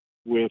it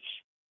with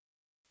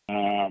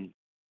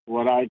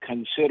what I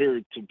consider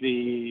to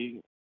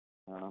be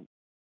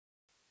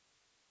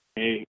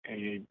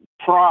a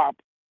prop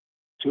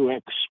to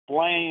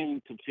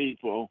explain to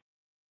people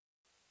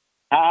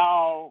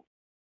how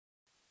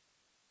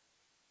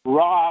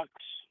rocks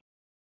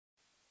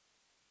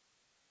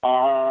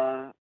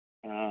are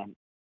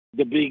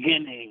the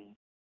beginning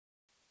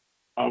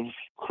of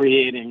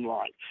creating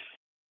life.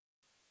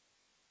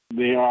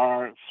 They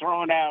are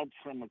thrown out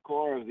from the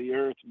core of the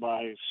earth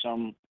by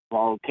some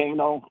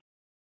volcano,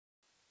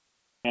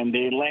 and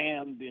they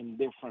land in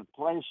different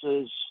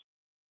places.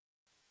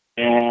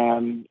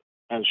 And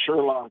as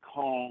Sherlock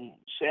Holmes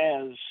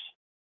says,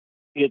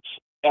 it's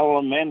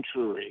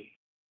elementary,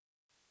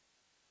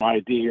 my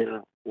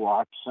dear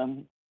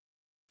Watson.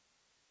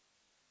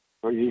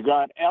 So you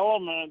got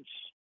elements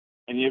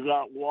and you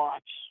got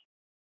watts,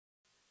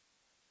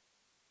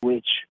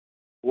 which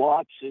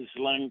watts is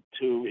linked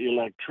to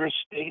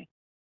electricity,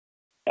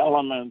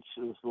 elements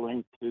is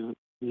linked to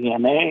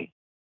DNA,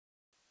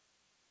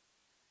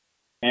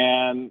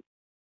 and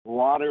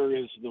water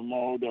is the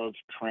mode of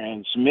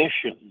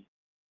transmission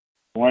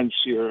once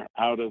you're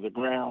out of the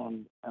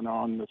ground and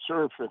on the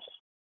surface.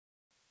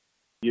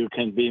 You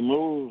can be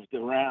moved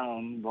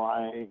around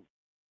by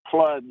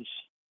floods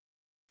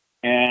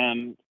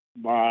and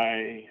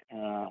by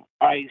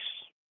ice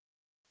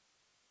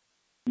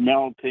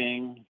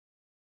melting.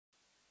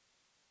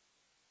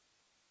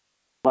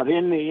 But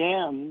in the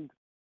end,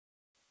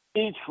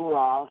 each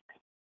rock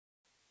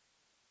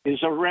is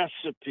a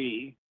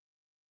recipe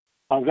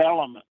of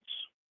elements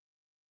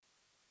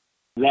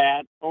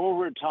that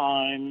over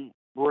time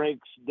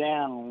breaks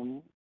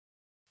down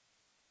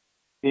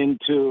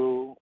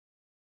into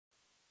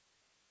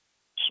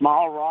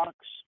small rocks,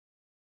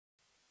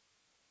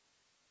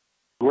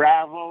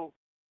 gravel,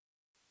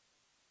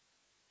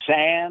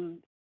 sand,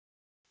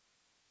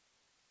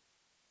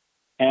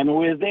 and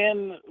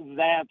within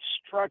that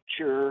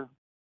structure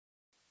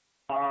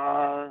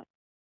are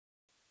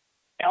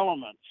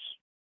elements.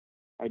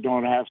 I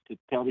don't have to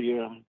tell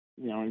you,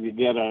 you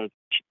get a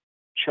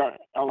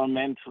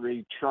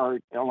elementary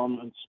chart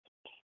elements,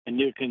 and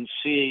you can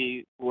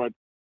see what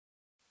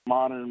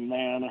modern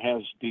man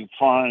has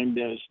defined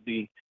as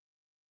the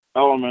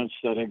elements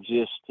that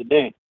exist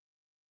today.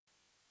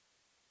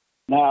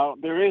 Now,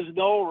 there is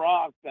no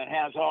rock that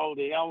has all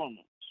the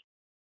elements.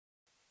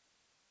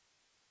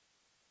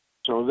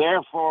 So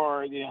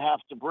therefore, you have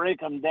to break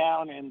them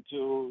down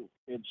into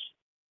its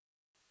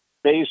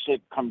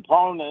basic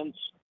components,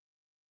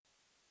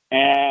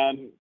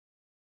 and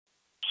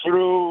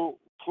through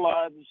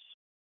floods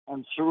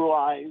and through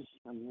ice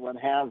and what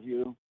have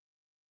you,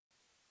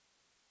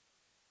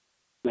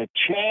 the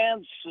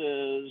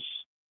chances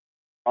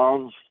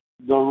of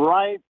the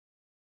right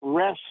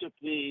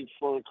recipe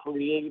for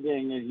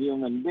creating a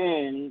human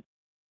being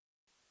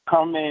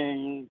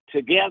coming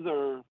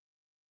together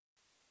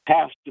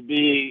has to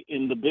be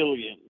in the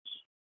billions.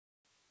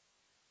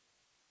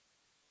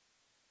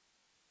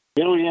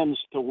 Billions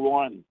to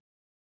one.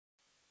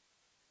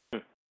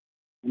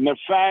 And the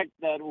fact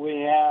that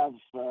we have,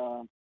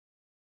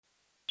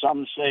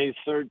 some say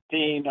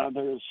 13,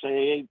 others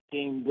say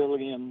 18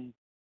 billion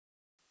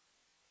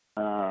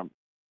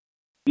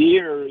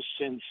years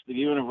since the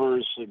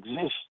universe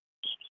exists,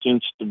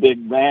 since the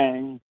Big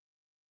Bang,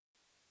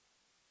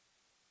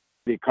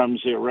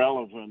 becomes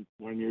irrelevant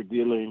when you're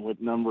dealing with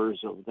numbers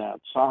of that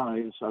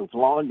size. As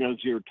long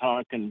as you're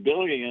talking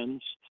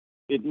billions,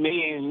 it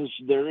means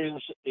there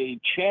is a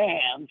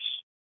chance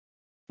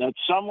that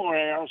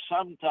somewhere,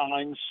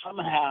 sometime,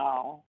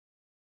 somehow,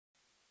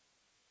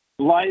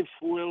 life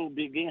will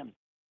begin.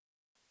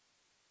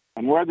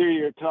 And whether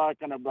you're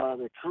talking about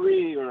a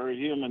tree or a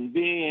human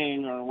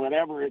being or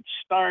whatever, it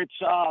starts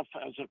off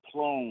as a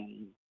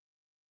clone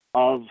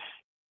of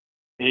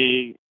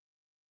a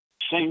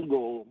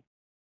single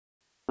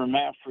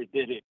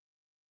hermaphroditic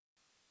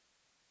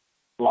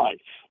life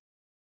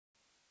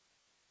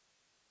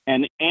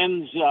and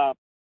ends up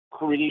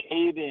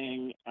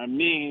creating a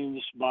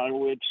means by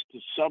which to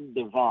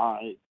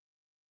subdivide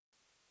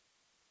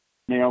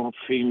male,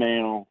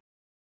 female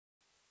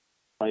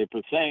type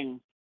of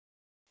thing,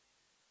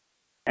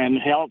 and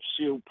helps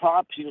you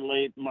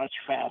populate much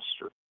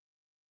faster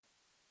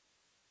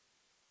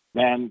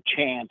than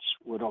chance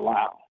would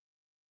allow.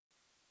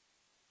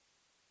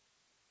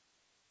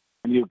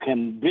 And you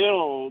can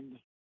build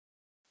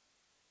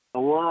a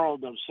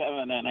world of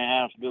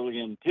 7.5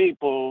 billion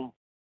people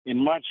in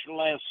much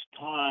less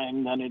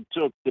time than it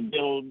took to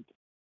build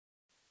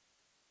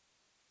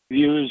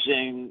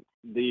using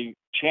the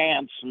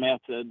chance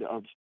method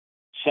of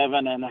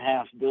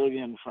 7.5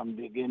 billion from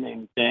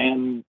beginning to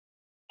end,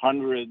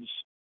 hundreds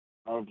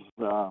of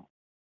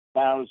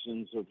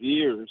thousands of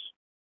years.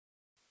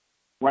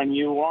 When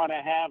you want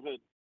to have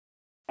it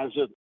as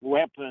a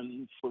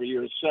weapon for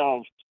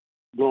yourself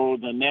to go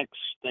the next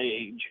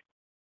stage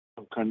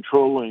of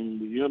controlling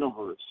the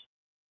universe.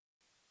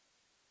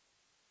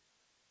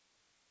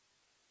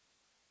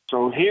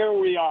 So here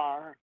we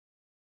are.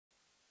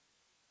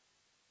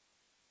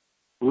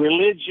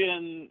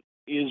 Religion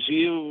is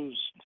used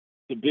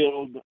to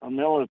build a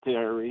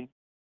military.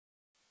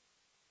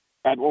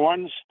 At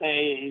one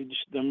stage,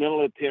 the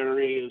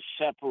military is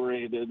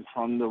separated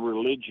from the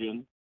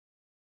religion.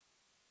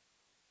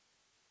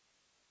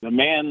 the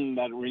men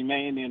that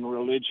remain in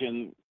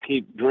religion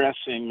keep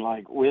dressing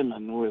like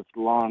women with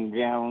long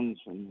gowns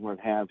and what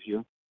have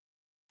you.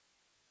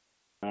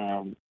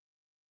 The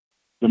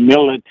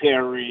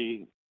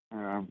military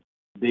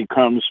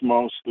becomes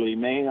mostly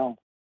male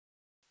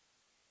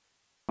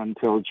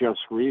until just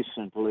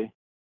recently.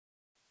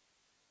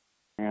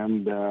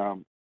 And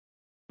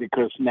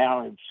because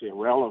now it's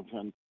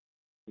irrelevant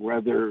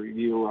whether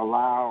you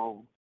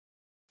allow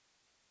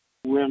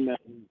women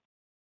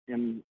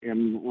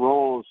in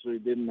roles they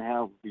didn't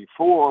have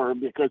before,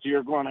 because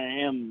you're going to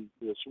end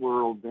this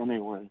world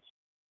anyways.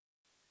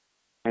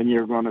 And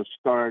you're going to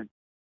start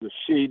the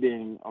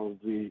seeding of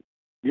the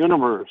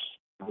universe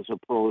as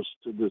opposed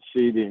to the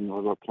seeding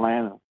of a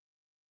planet.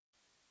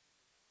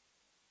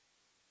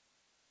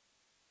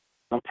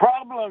 The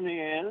problem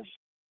is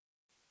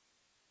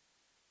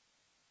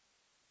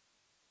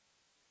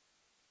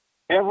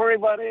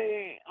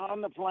everybody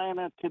on the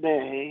planet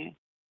today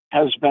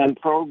has been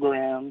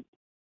programmed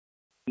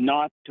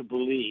not to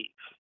believe.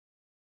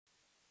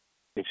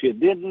 If you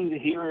didn't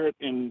hear it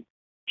in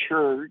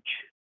church,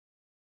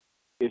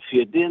 if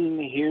you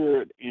didn't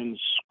hear it in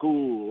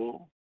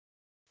school,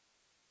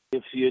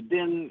 if you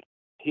didn't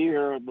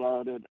hear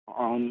about it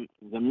on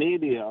the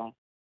media,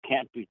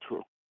 can't be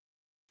true.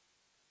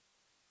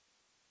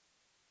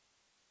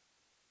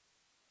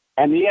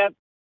 And yet,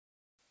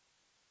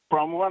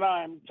 from what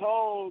I'm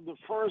told, the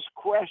first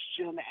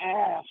question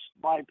asked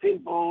by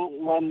people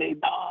when they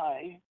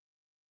die,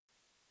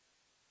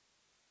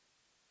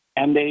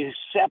 and they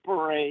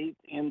separate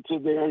into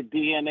their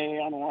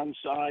DNA on one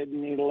side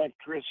and the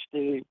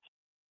electricity,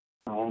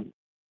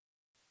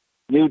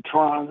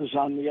 neutrons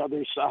on the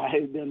other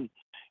side,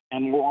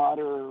 and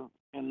water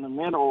in the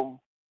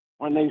middle,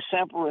 when they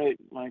separate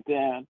like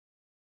that,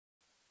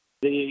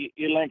 the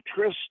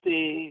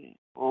electricity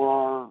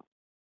or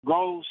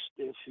ghost,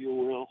 if you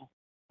will,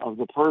 of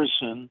the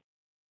person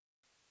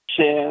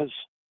says,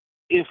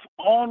 if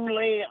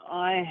only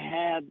I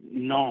had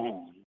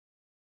known,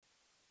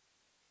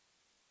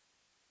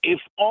 if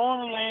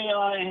only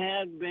I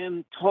had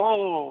been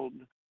told,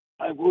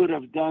 I would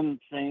have done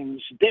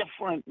things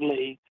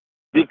differently,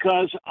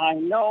 because I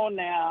know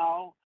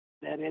now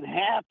that it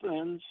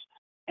happens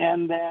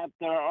and that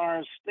there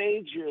are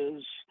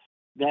stages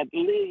that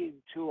lead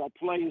to a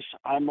place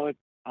I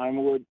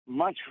would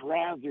much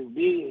rather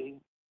be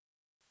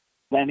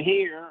than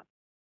here.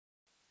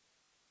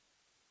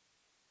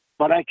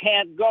 But I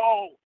can't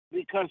go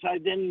because I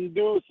didn't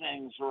do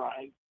things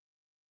right.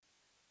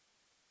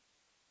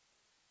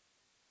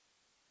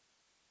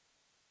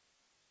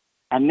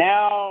 And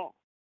now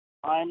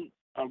I'm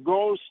a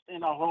ghost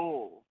in a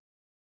hole.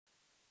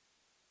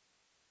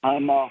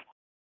 I'm a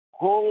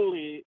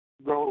holy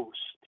ghost,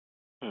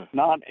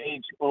 not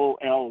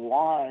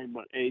Holy,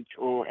 but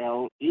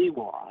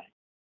Holey,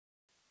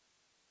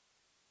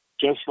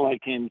 just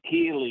like in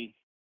Keeley.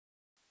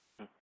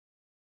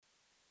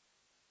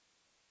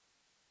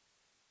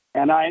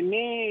 And I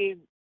need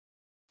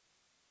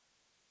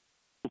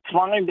to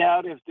find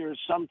out if there's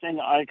something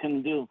I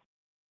can do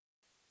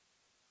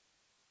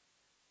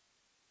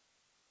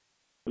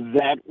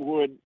that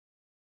would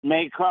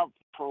make up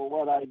for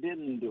what I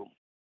didn't do.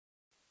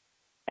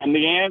 And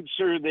the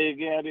answer they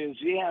get is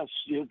yes,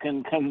 you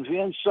can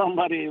convince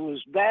somebody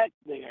who's back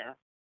there,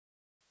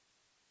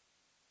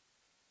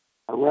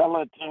 a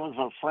relative,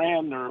 a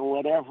friend, or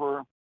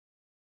whatever.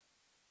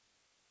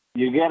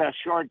 You get a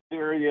short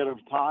period of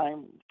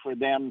time for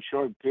them.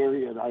 Short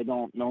period, I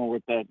don't know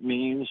what that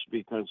means,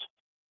 because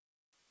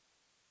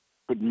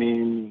it could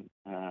mean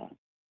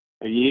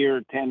a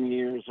year, 10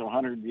 years,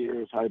 100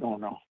 years, I don't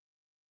know.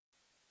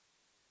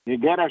 You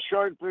get a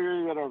short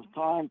period of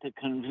time to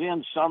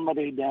convince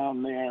somebody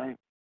down there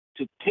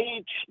to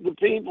teach the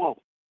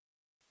people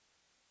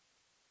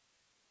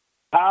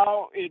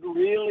how it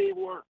really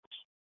works.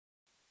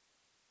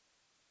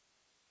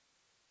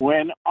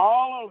 When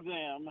all of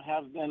them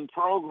have been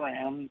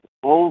programmed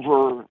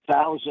over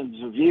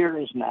thousands of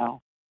years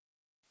now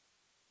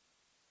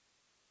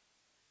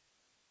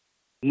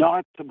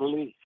not to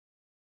believe.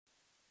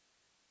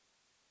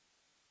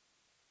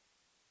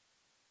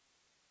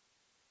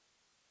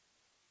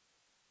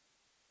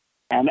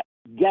 And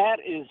that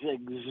is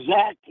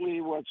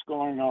exactly what's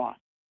going on.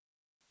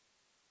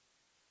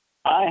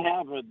 I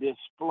have a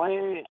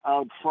display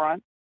out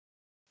front,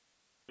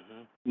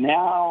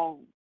 now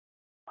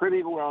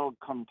pretty well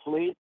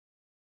complete,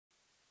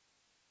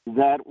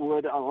 that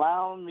would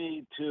allow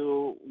me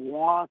to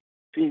walk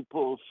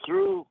people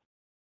through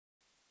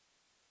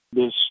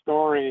this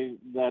story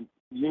that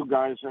you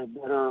guys are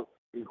better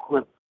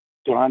equipped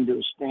to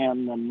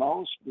understand than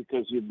most,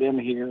 because you've been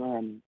here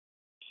and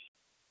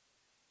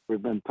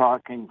we've been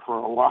talking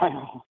for a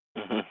while.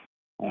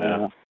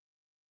 Yeah.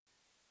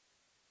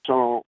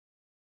 So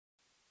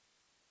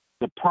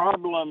the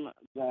problem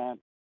that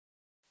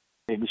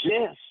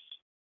exists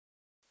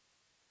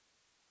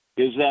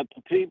is that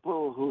the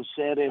people who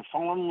said, if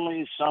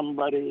only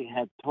somebody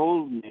had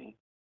told me,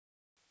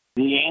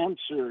 the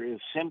answer is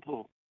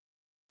simple.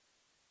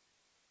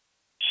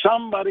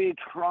 Somebody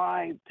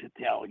tried to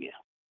tell you.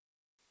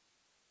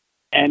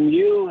 and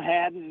you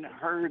hadn't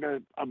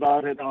heard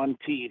about it on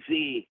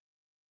TV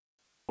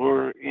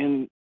or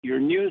in your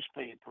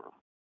newspaper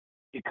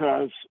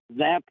because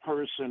that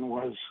person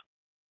was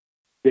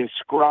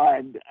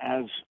described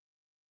as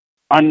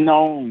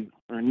unknown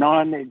or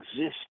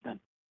non-existent,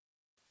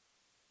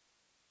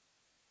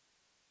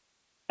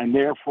 and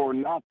therefore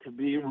not to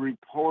be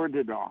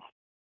reported on.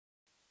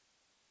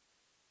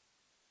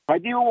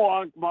 But you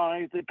walked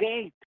by the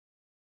gate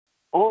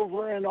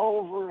over and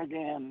over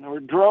again, or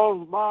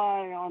drove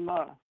by on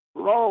the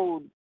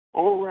road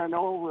over and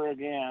over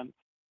again,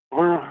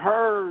 or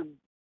heard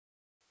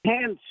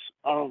hints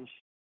of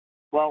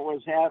what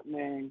was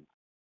happening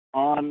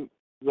on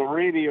the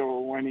radio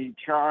when he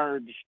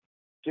charged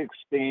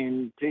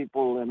 16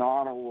 people in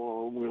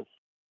Ottawa with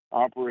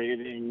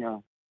operating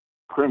a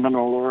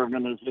criminal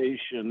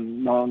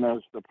organization known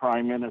as the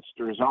Prime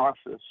Minister's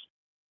Office.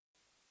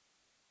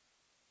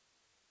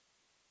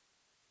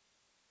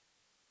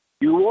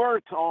 You were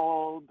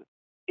told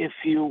if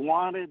you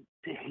wanted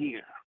to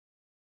hear.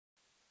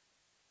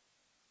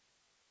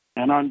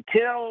 And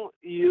until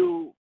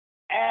you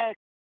act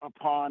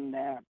upon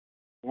that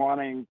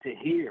wanting to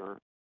hear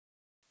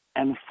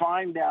and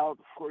find out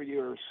for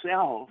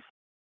yourself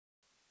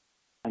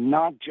and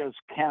not just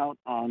count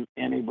on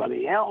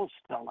anybody else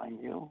telling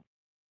you,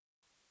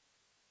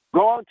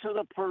 go to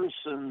the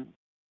person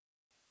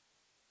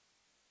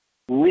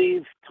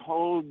we've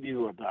told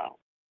you about,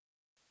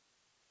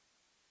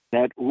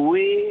 that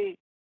we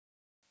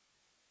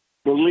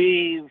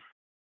believe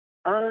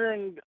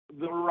earned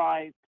the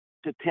right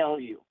to tell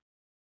you.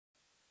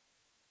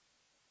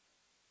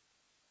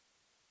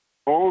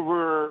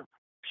 Over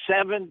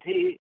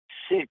 76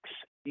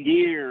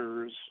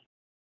 years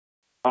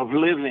of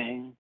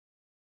living,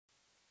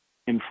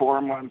 in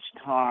 4 months'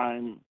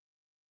 time,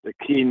 the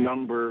key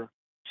number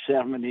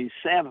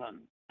 77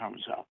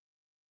 comes up.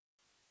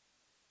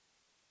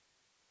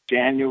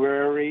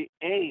 January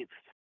 8th,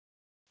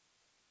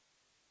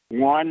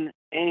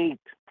 1-8,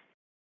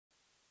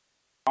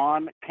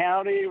 on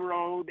County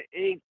Road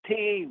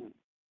 18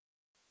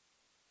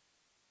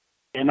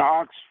 in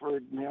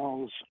Oxford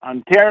Mills,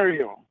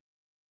 Ontario.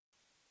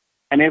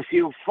 And if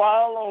you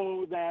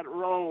follow that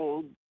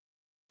road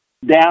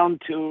down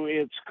to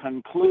its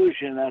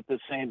conclusion at the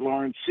St.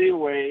 Lawrence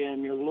Seaway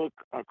and you look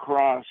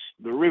across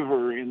the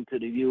river into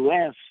the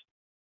U.S.,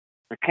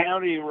 the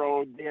county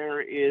road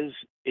there is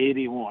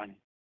 81.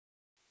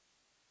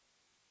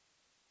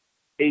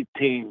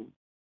 18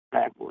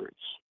 backwards.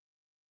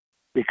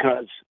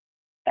 Because,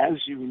 as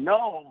you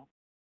know,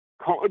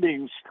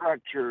 coding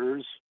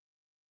structures,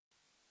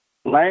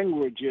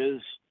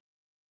 languages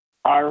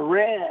are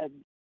read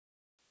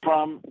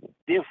from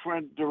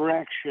different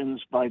directions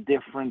by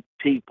different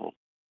people,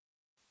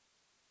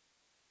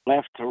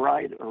 left to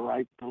right or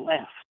right to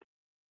left.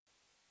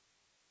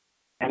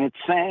 And it's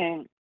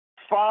saying,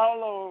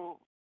 follow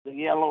the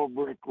yellow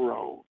brick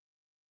road.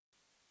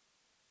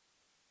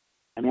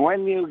 And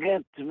when you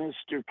get to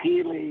Mr.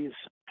 Keeley's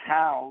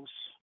house,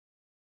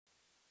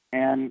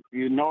 and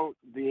you note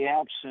the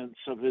absence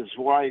of his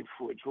wife,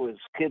 which was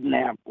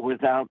kidnapped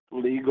without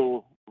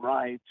legal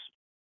rights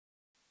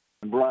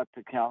and brought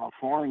to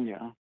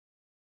California,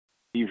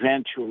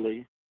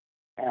 eventually,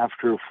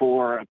 after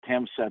 4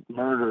 attempts at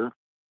murder,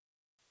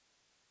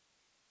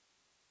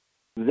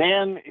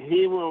 then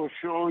he will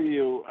show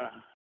you a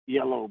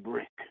yellow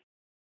brick.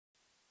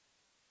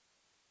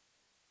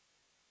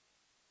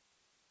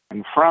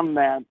 And from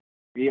that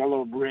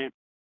yellow brick,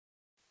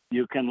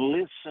 you can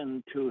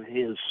listen to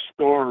his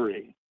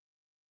story,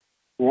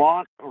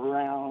 walk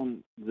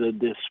around the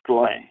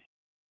display,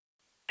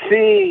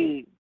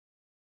 see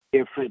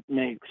if it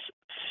makes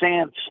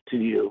sense to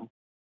you,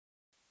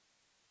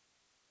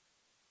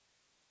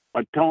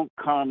 but don't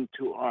come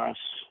to us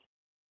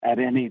at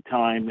any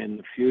time in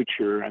the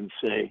future and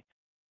say,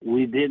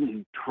 we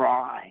didn't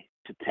try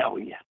to tell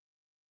you.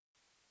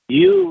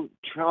 You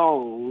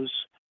chose,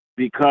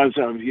 because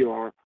of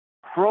your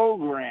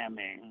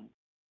programming,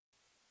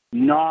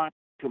 not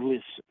to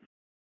listen.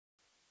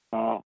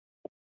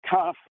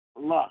 Tough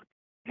luck.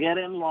 Get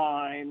in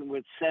line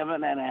with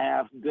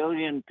 7.5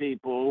 billion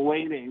people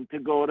waiting to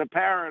go to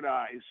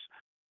paradise.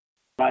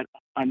 But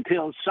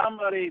until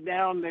somebody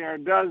down there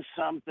does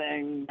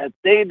something that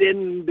they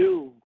didn't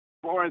do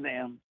for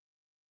them,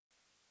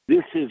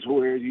 this is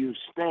where you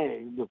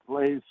stay, the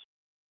place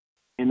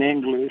in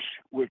English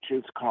which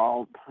is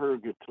called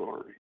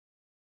purgatory.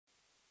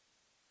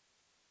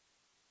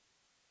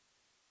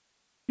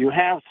 You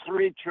have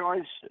 3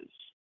 choices.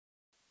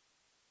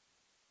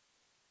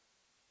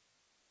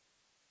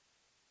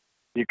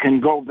 You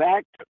can go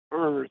back to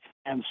Earth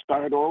and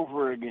start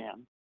over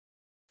again.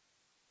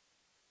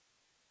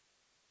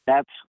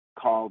 That's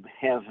called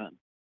heaven.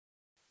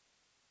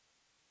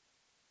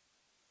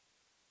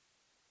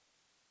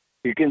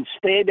 You can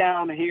stay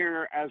down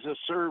here as a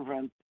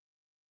servant.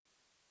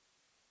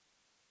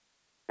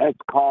 That's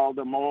called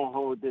a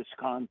moho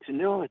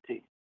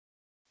discontinuity.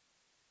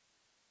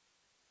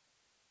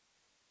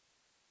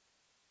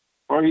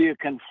 Or you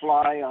can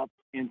fly up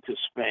into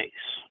space.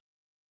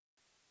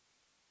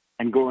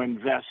 and go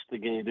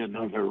investigate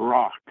another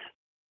rock.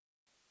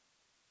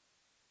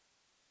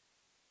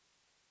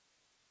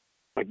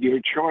 But your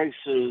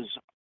choices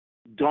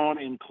don't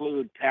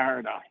include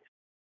paradise.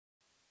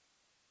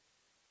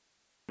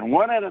 And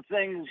one of the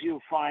things you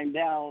find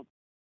out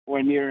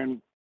when you're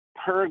in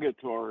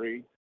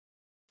purgatory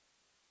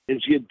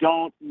is you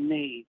don't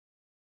meet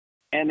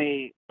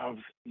any of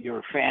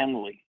your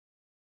family.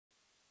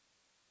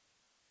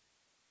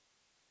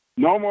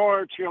 No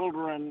more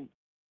children.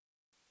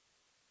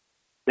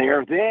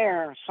 They're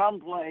there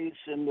someplace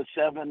in the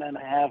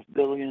 7.5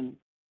 billion,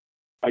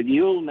 but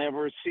you'll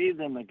never see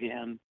them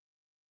again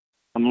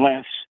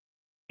unless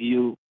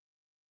you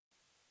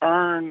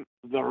earn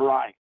the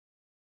right.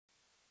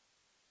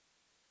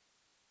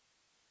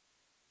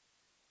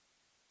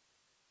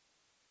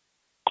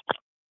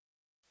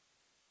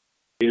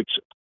 It's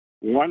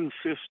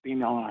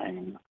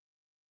 1:59.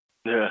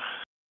 Yeah.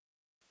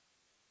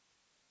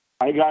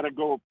 I gotta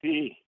go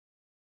pee.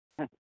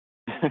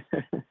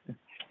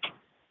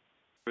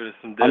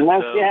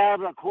 Unless you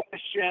have a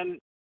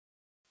question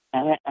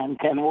and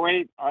can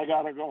wait, I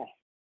gotta go.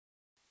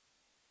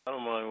 I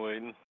don't mind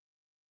waiting.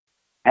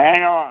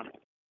 Hang on.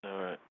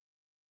 All right.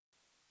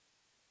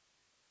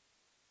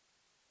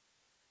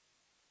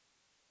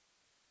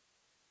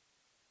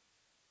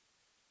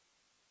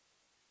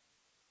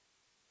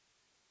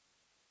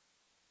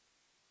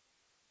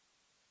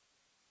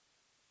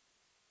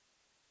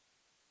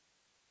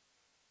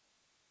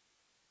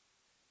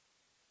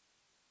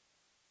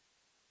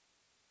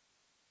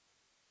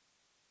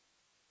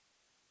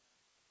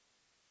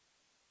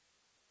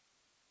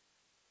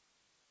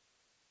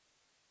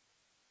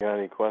 Got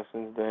any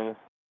questions, Dana?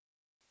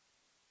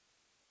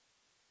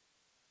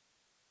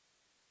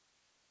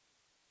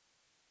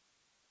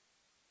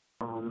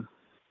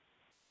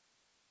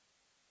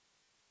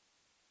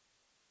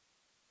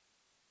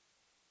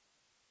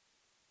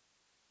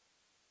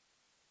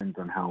 Depends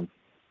on how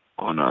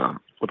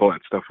with all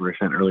that stuff we were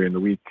sent earlier in the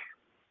week.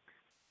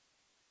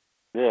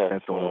 Yeah,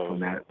 That's all from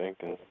that.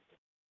 Thinking.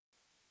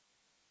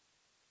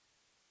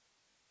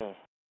 Yeah.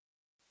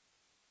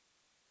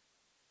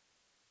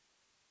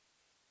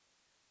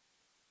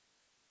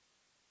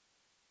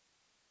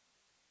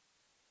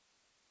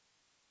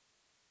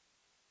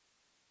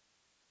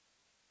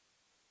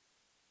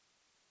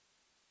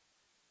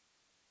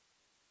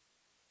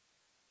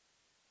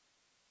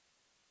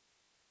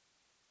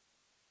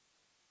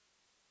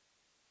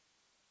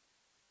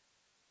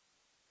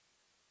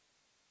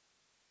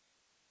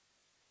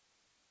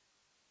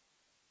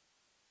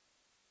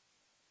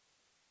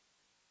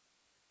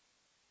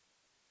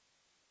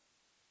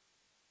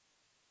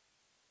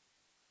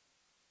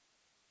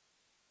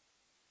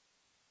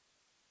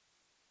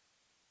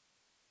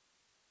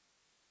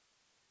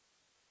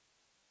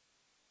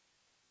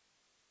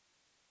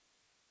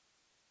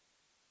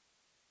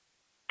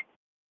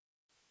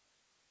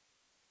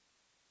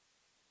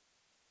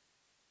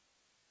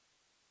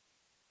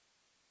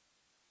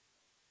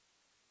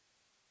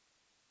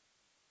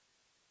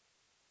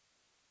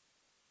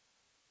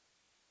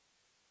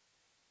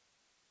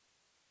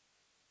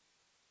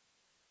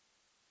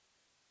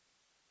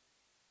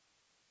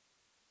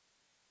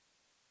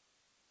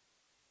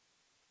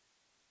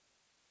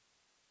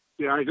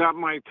 Yeah, I got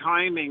my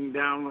timing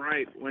down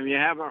right. When you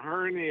have a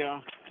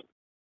hernia,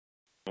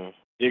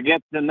 you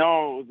get to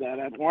know that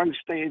at one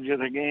stage of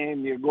the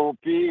game you go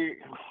pee,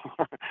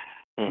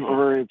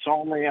 or it's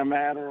only a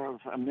matter of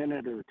a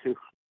minute or two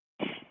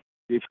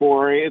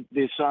before it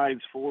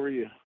decides for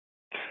you.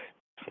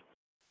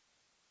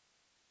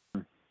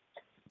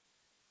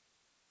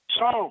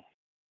 So.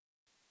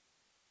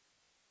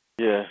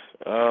 Yeah.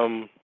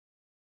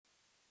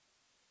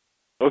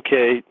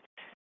 Okay.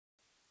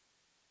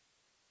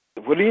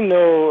 What do you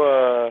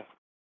know?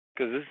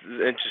 Because this is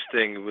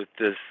interesting with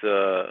this.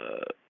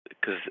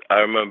 Because I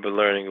remember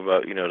learning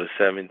about the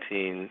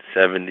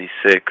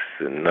 1776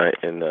 and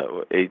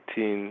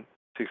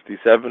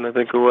 1867, I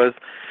think it was.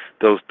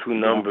 Those two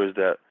numbers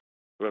that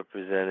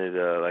represented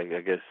like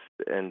I guess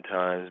the end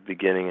times,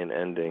 beginning and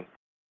ending.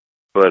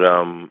 But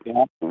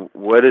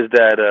what is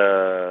that?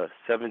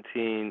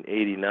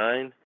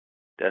 1789.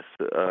 That's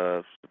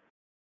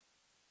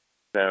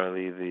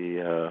apparently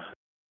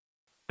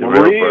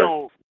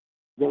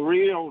the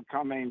real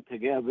coming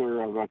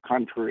together of a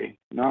country,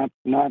 not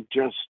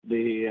just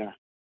the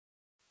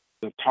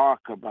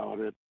talk about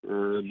it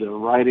or the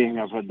writing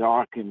of a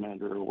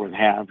document or what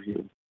have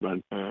you,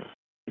 but the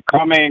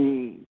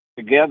coming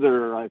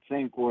together, I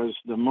think, was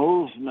the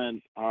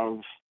movement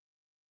of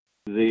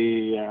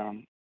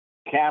the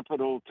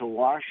capital to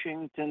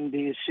Washington,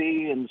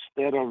 D.C.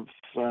 instead of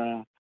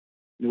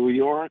New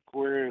York,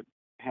 where it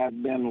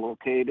had been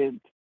located.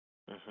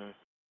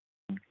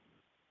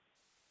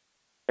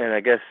 And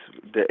I guess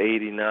the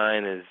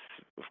 89 is,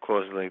 of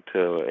course, linked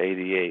to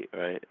 88,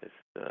 right? It's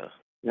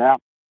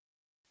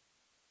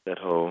that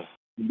whole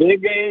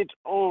Big 80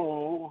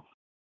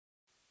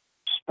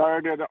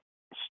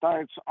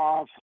 starts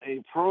off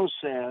a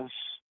process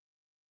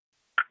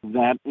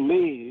that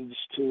leads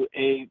to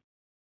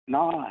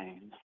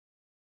 89.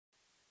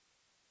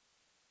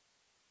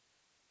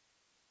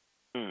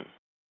 Hmm.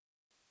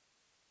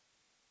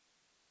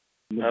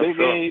 The How big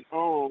so? 80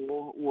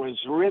 was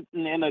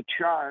written in a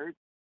chart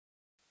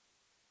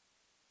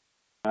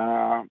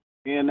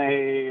in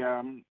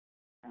a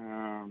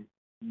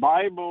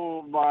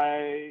Bible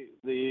by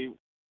the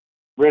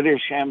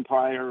British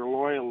Empire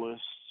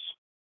Loyalists,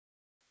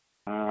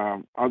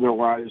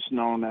 otherwise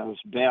known as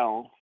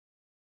Bell,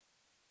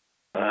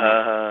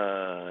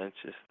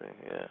 Interesting.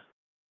 Yeah.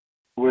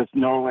 with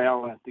no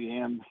L at the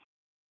end.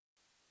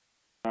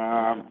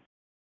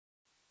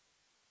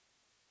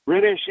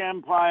 British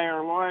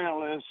Empire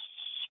Loyalists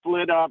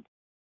split up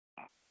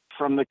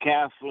from the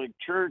Catholic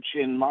Church,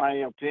 in my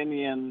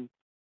opinion,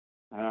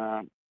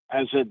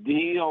 as a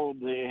deal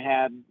they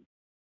had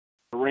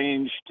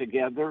arranged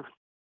together,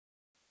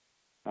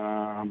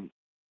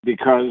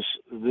 because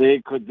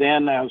they could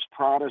then, as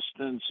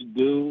Protestants,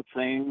 do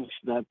things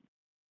that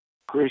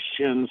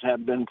Christians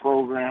have been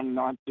programmed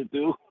not to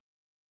do,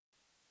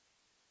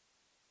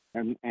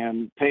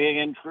 and pay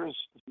interest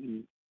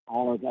and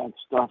all of that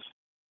stuff.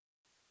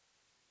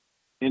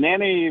 In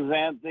any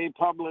event, they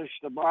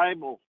published a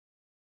Bible,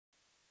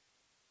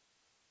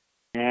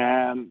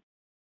 and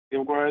it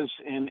was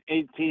in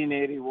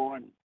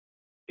 1881.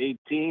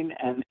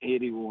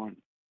 1881.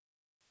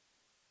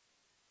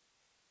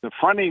 The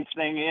funny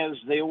thing is,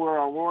 they were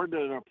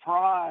awarded a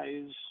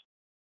prize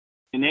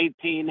in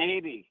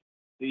 1880,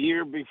 the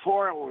year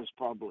before it was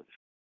published.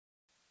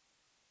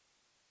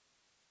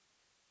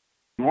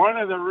 One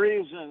of the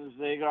reasons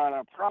they got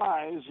a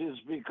prize is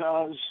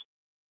because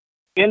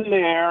in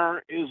there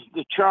is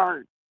the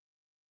chart,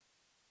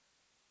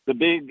 the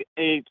big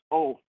 80,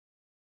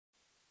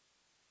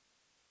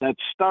 that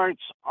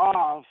starts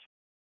off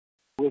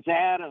with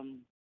Adam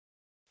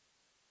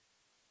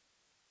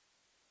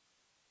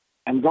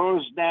and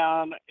goes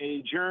down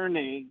a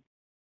journey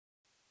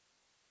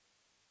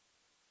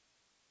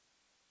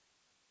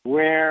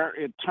where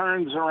it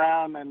turns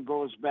around and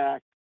goes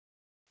back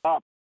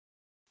up.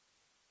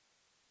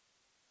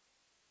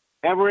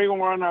 Every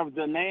one of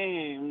the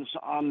names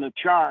on the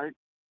chart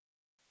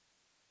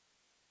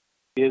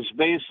is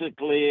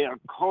basically a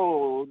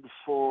code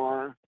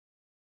for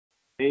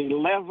a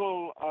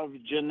level of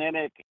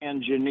genetic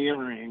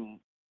engineering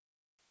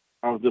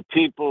of the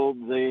people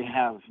they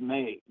have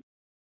made.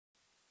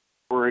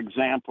 For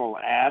example,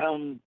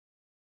 Adam,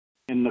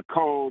 in the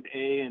code,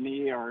 A and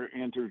E are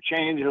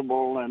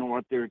interchangeable, and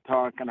what they're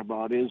talking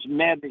about is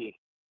Medi.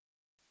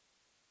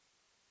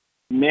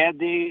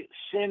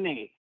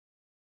 Medicine.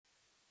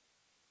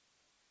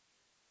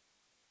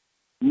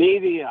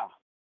 Media.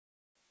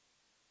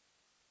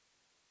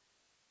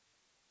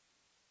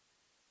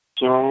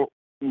 So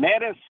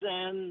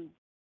medicine,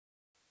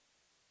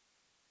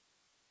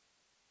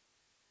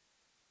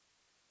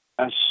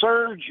 a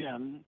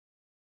surgeon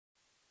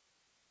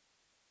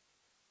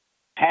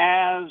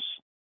has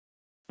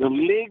the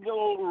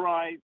legal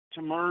right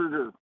to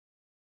murder.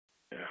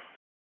 Yeah.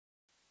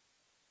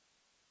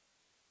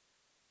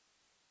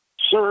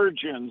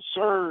 Surgeon,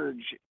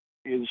 surge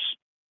is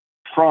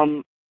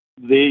from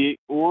the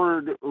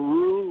word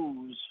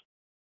ruse.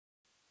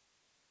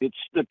 It's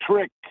the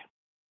trick.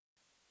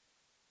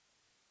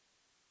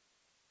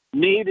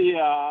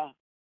 Media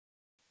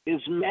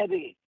is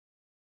Medi,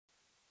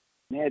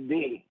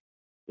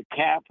 the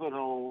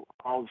capital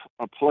of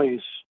a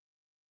place,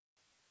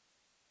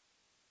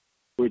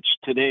 which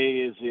today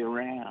is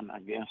Iran, I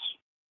guess.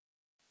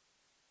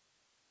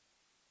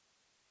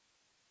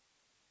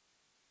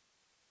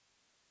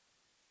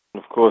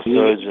 Of course,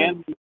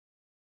 surgeon.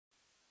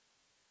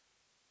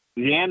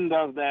 The end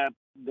of that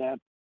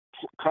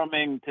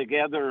coming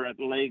together at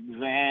Lake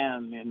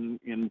Van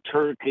in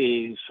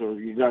Turkey. So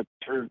you got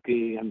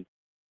Turkey and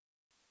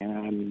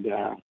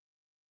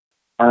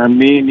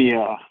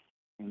Armenia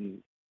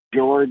and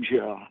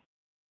Georgia.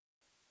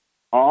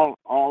 All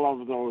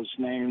of those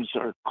names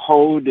are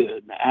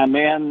coded.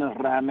 Amen,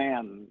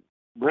 Ramen.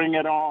 Bring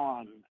it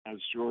on, as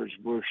George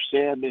Bush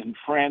said. In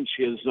French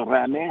is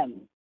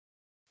Ramen.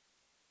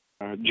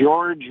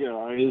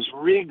 Georgia is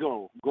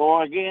Rigo.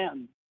 Go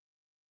again.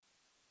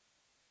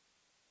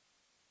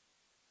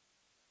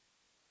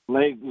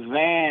 Lake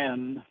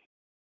Van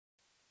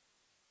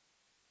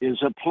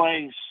is a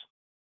place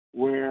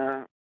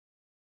where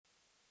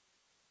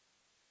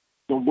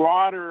the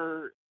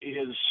water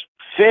is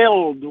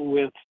filled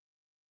with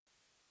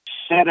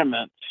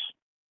sediments,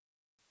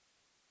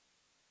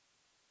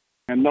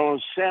 and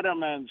those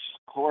sediments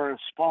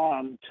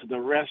correspond to the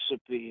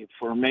recipe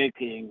for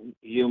making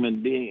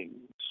human beings,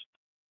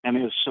 and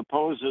is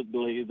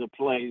supposedly the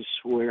place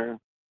where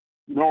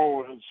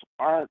Noah's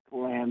Ark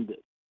landed.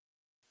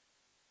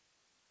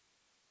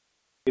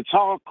 It's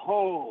all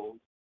code.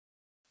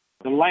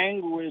 The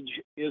language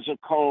is a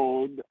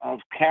code of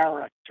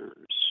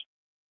characters,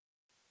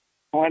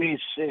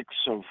 26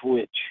 of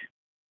which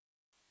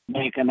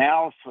make an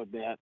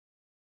alphabet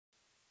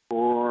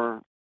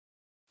for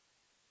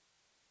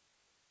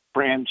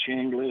French,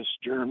 English,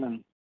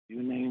 German,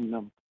 you name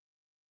them.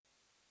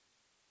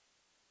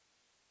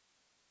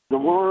 The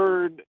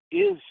word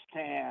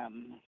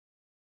Istan,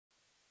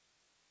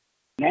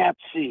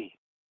 Nazi,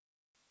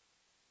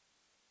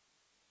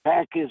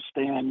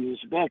 Pakistan,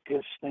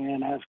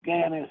 Uzbekistan,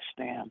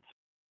 Afghanistan.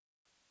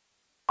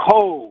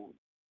 Cold.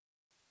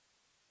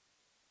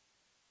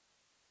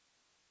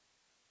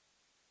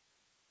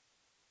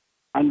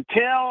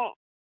 Until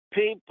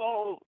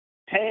people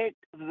take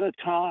the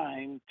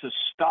time to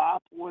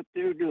stop what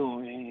they're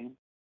doing,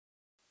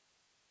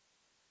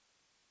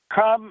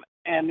 come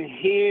and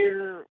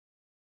hear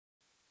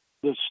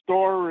the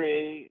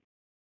story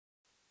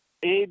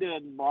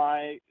aided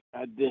by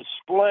a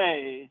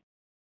display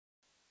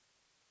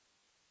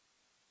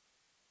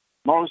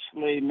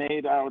mostly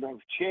made out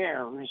of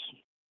chairs,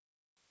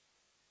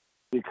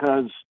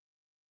 because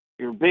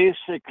you're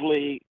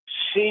basically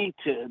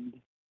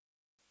seated,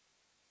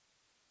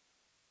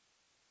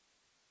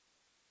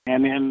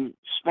 and in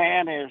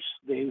Spanish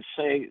they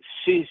say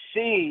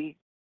 "si,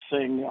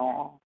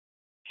 señor."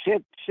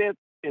 Sit.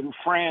 In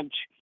French,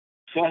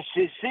 "fais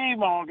si,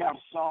 mon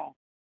garçon."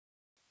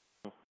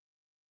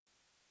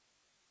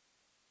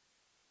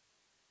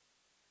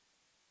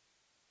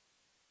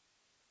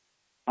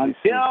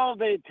 Until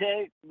they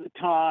take the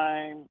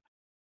time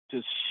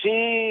to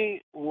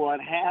see what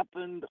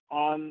happened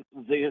on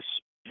this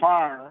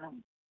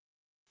farm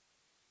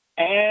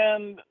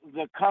and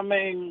the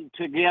coming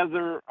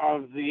together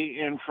of the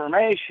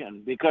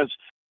information, because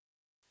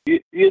you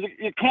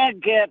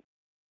can't get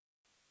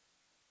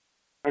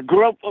a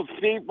group of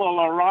people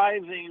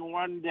arriving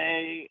one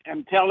day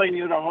and telling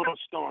you the whole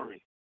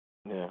story.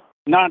 Yeah.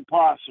 Not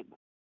possible.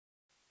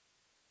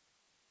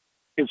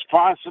 It's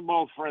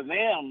possible for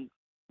them,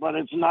 but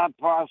it's not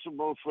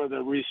possible for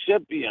the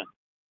recipient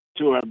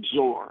to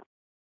absorb.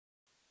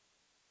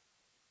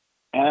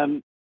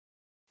 And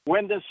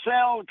when the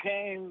cell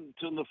came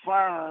to the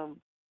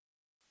farm,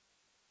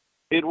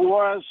 it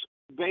was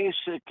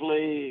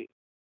basically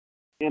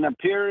in a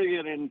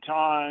period in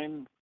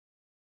time,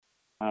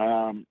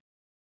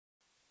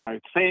 I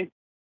think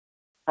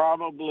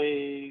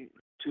probably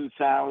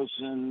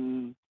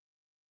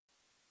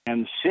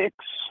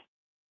 2006,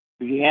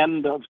 the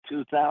end of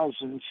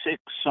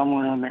 2006,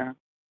 somewhere in there.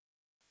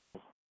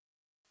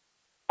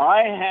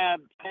 I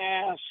had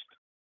passed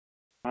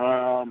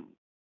a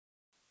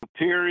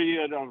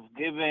period of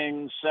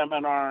giving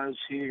seminars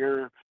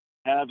here,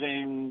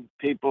 having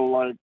people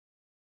like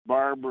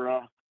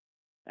Barbara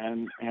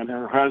and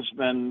her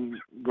husband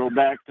go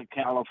back to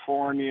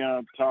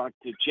California, talk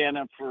to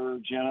Jennifer.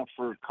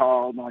 Jennifer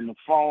called on the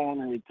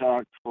phone. We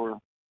talked for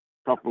a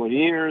couple of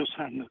years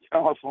on the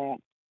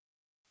telephone.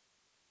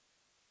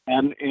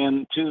 And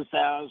in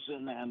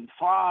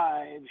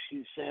 2005,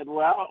 she said,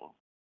 "Well,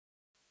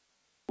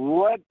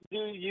 what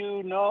do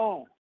you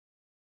know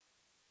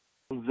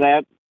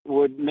that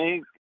would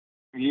make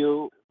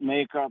you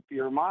make up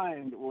your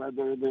mind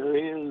whether there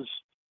is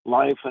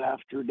life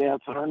after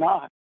death or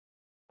not?"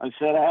 I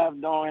said, "I have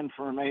no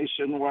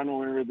information one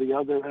way or the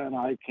other, and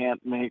I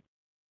can't make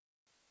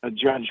a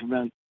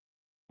judgment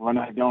when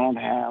I don't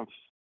have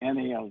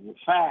any of the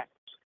facts."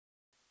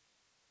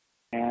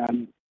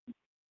 And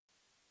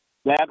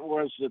that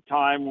was the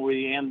time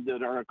we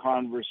ended our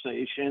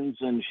conversations,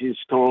 and she's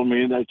told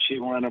me that she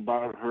went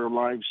about her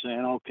life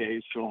saying, "Okay,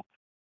 so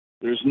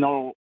there's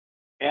no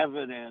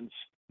evidence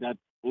that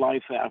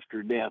life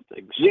after death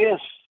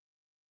exists,"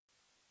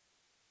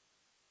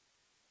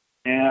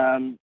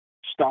 and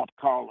stop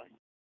calling.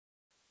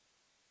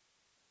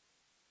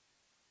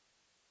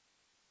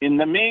 In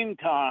the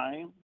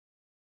meantime,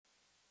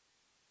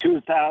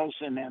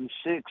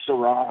 2006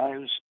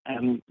 arrives,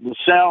 and the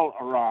cell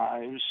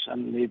arrives,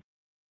 and they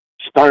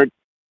start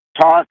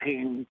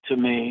talking to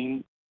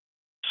me.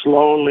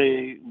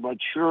 Slowly but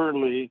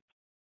surely,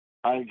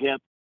 I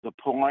get the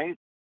point.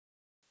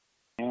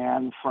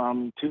 And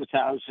from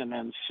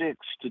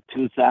 2006 to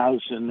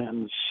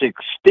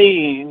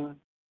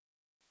 2016,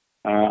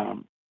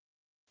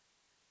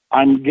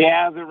 I'm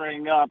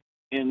gathering up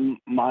in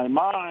my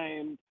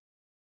mind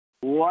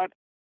what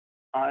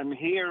I'm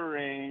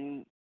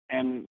hearing,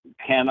 and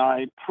can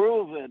I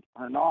prove it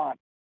or not?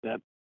 That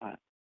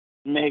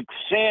makes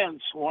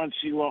sense once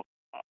you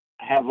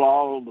have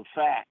all the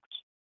facts.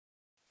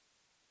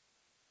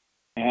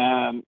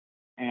 And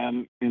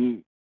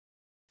in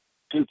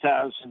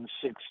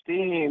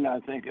 2016, I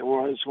think it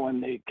was,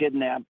 when they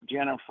kidnapped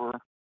Jennifer,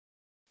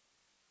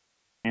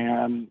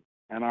 and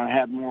I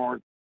had more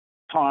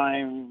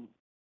time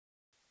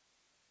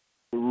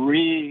to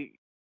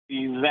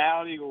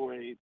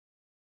reevaluate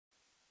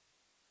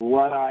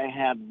what I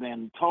had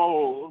been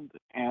told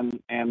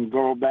and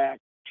go back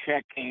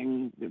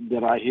checking,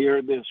 did I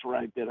hear this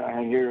right? Did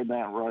I hear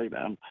that right?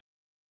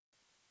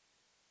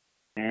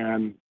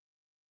 And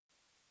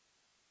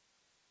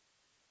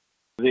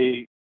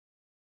the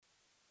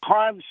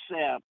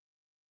concept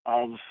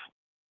of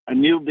a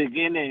new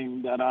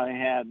beginning that I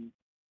had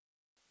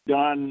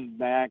done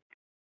back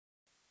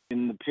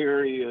in the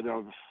period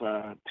of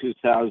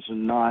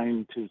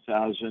 2009,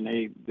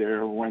 2008,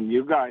 there, when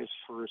you guys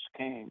first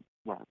came.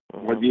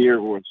 What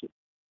year was it?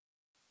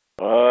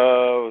 It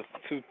was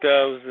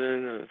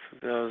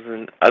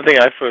 2000. I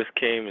think I first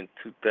came in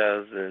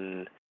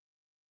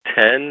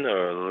 2010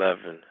 or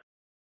 11.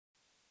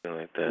 something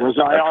like that. Was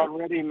I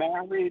already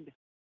married?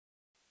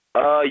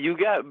 You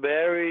got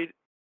married.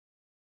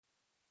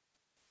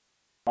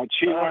 But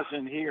she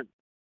wasn't here.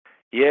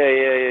 Yeah.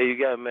 You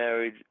got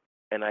married,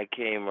 and I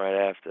came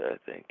right after. I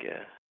think.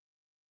 Yeah.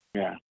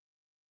 Yeah.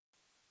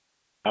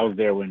 I was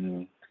there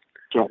when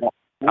So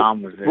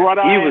Tom was there. what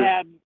He I was-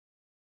 had.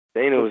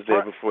 Dana was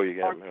there before you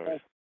got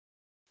married.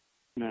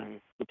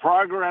 The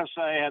progress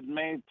I had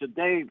made to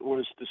date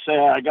was to say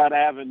I got to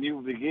have a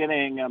new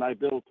beginning, and I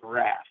built a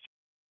raft.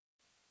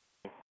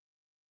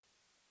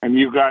 And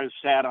you guys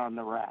sat on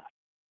the raft.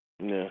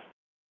 Yeah.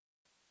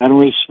 And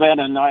we spent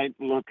a night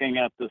looking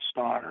at the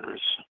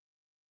stars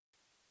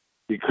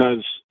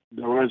because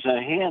there was a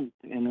hint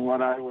in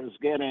what I was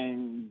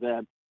getting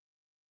that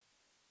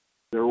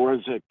there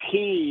was a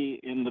key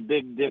in the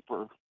Big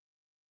Dipper.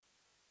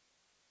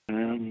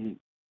 And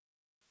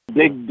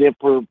Big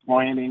Dipper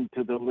pointing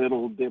to the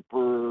Little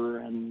Dipper,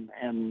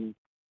 and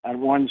at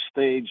one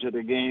stage of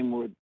the game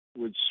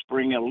would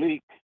spring a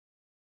leak.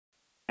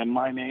 And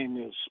my name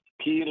is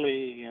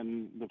Keeley,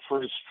 and the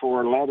first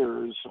four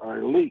letters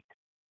are leak.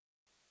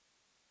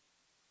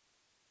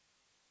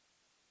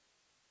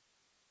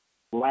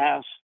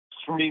 Last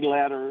three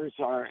letters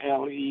are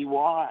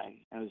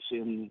Ley, as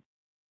in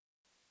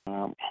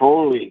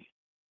holy.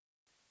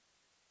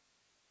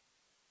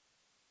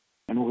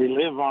 And we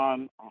live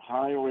on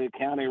Highway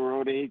County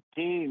Road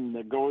 18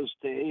 that goes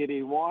to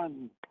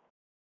 81,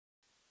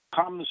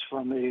 comes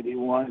from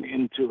 81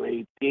 into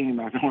 18,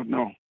 I don't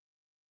know.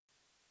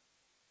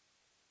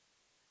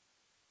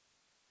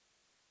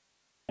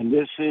 And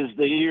this is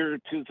the year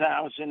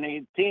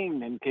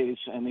 2018, in case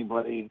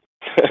anybody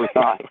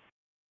forgot.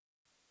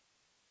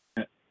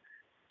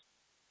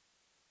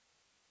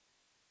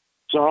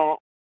 So,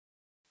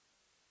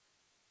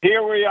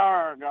 here we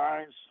are,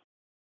 guys.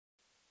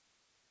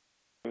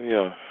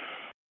 Yeah.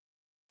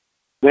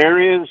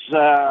 There is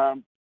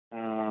an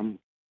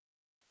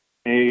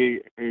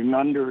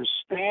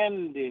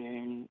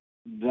understanding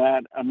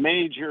that a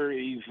major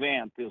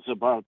event is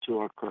about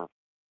to occur.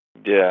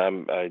 Yeah,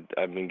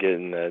 I've been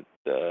getting that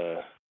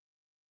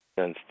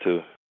sense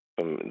too.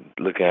 From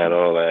looking at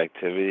all the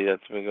activity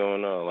that's been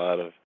going on, a lot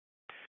of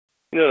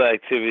the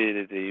activity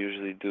that they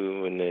usually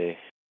do when they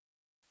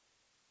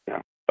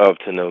up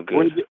to no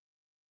good.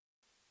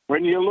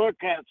 When you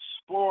look at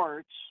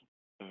sports,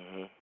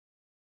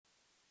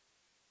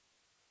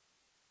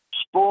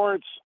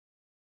 sports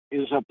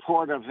is a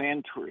port of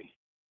entry.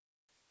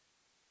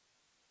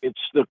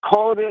 It's the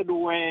coded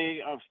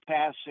way of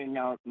passing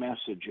out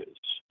messages.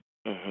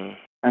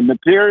 And the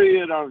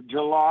period of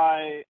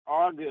July,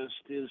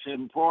 August is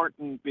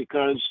important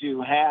because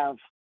you have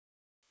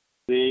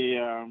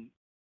the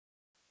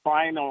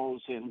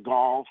finals in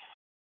golf.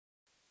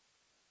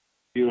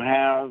 You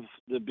have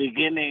the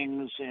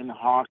beginnings in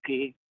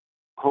hockey.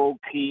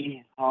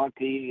 Hockey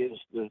is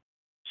the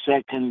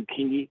second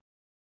key.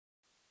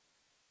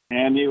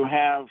 And you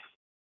have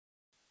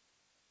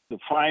the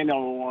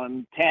final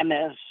one,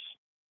 tennis,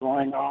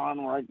 going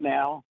on right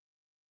now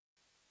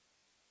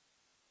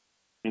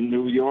in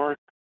New York.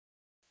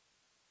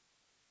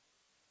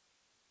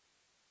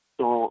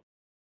 So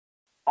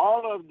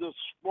all of the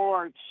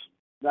sports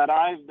that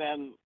I've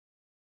been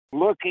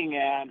looking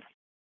at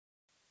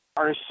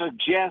are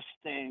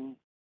suggesting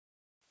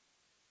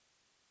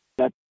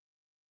that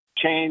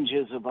change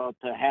is about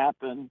to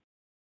happen,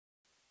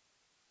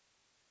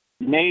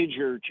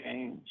 major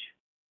change.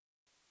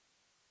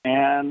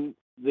 And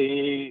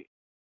the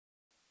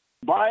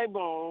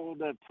Bible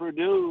that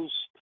produced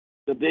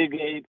the Big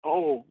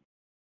 8-0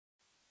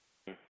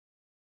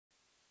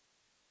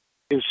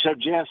 is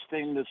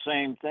suggesting the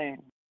same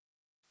thing.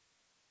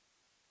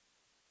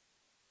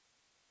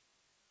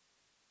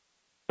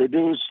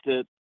 Produced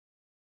it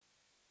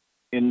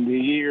in the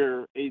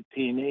year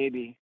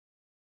 1880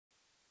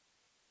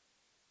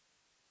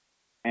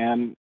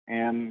 and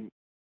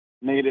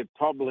made it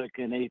public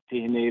in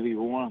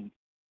 1881.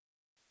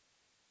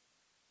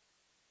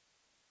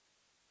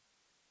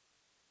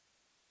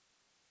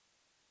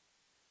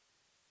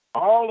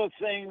 All the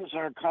things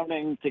are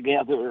coming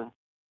together,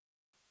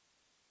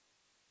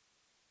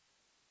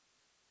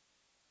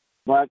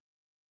 but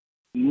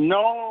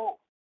no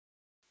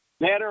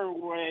better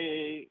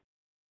way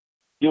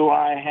do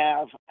I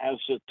have as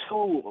a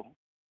tool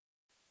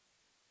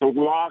to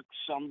walk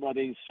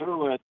somebody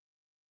through it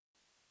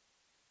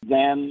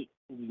than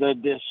the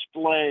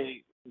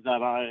display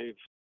that I've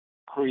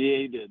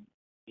created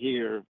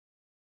here,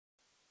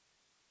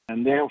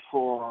 and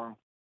therefore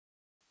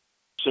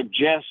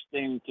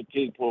suggesting to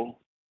people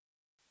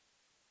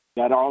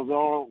that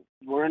although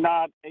we're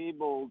not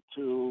able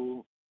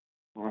to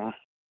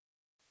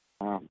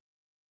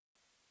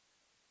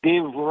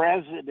give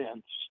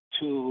residence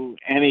to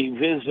any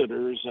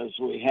visitors as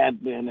we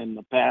had been in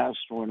the past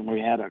when we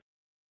had a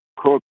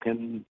cook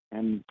and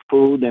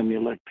food and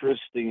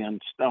electricity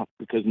and stuff,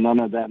 because none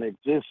of that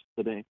exists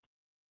today.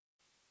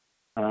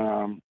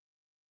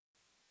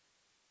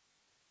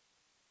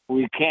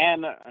 We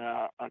can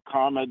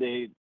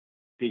accommodate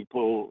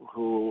people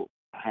who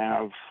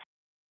have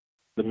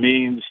the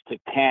means to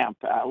camp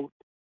out,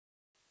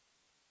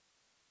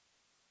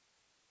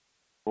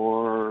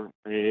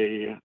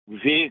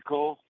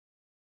 vehicle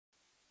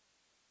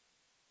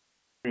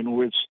in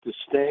which to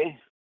stay,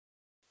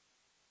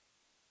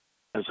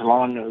 as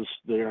long as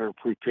they're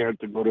prepared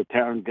to go to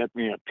town and get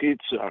me a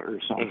pizza or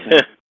something.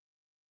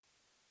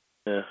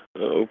 Yeah,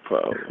 no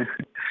problem.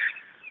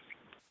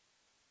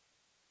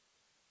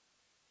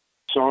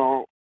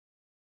 So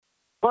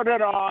put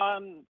it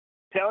on,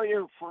 tell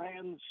your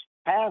friends,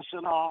 pass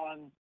it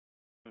on.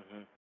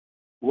 Mm-hmm.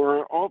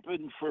 We're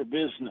open for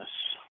business.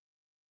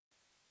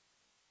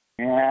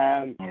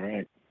 And All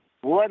right.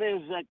 what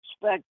is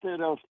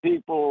expected of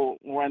people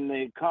when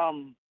they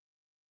come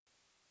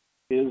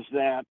is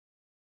that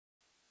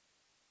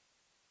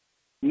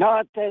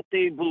not that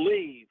they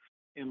believe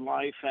in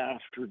life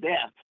after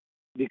death,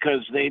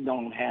 because they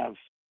don't have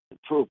the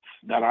proof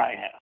that I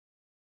have.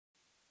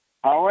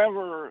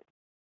 However,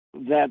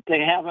 that they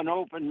have an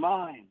open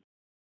mind.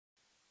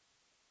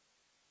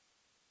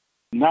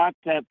 Not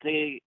that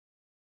they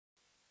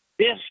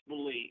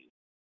disbelieve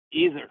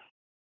either,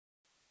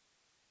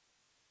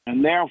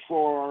 and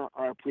therefore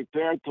are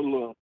prepared to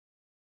look.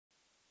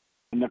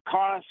 And the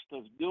cost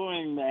of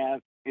doing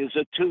that is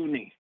a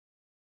toonie.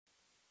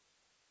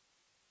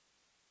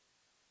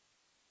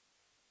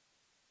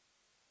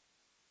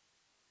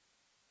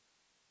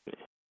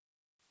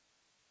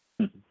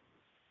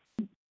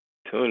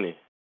 Tony.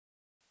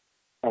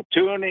 A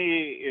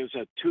toonie is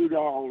a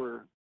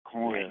 $2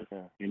 coin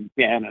in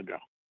Canada.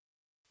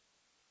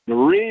 The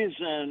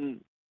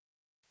reason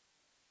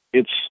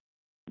it's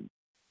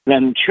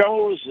been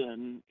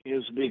chosen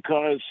is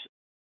because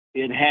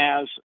it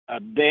has a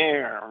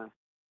bear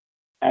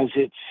as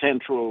its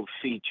central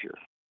feature.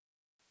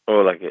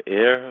 Oh, like an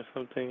ear or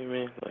something, you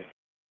mean? Like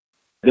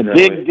the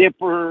Big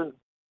Dipper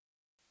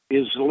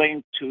is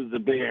linked to the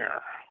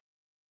bear.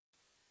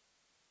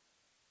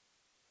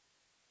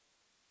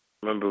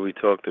 Remember we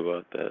talked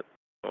about that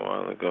a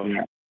while ago.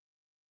 Yeah.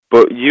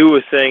 But you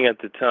were saying at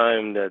the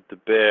time that the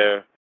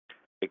bear,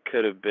 it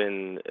could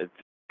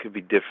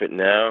be different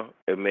now.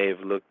 It may have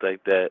looked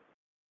like that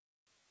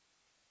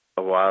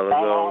a while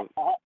ago.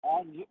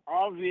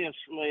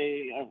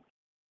 Obviously,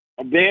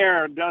 a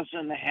bear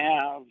doesn't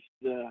have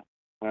the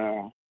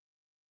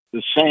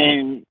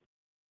same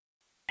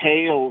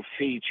tail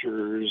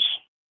features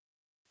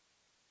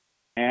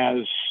as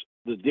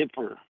the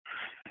Dipper.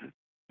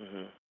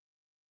 Mm-hmm.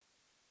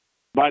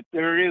 But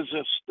there is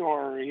a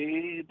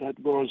story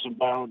that goes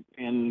about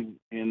in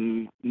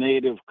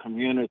native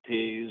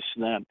communities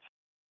that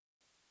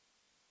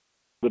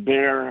the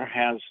bear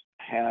has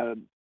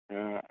had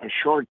a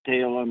short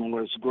tail and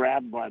was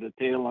grabbed by the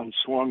tail and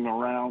swung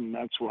around.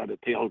 That's why the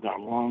tail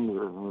got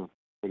longer or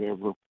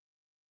whatever.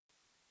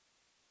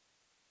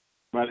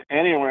 But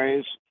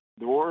anyways,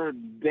 the word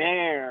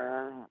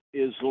bear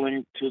is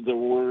linked to the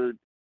word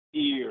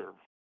ear.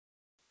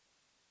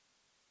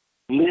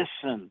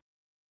 Listen.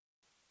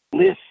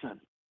 Listen.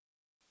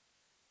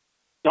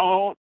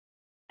 Don't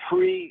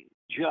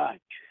prejudge.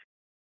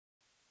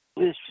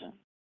 Listen.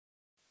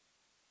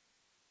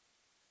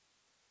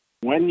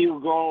 When you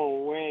go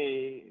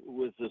away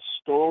with a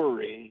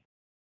story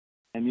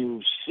and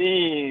you've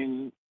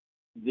seen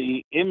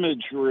the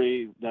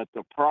imagery that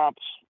the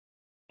props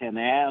can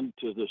add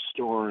to the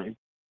story,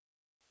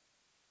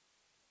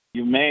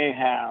 you may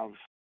have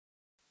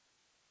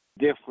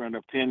different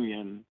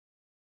opinion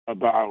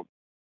about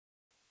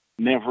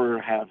never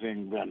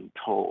having been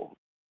told.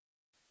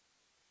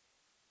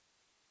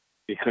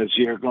 Because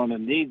you're going to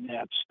need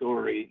that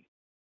story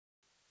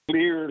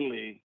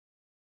clearly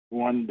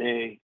one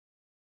day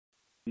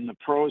in the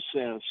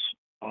process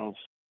of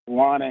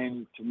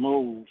wanting to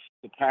move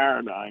to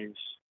paradise.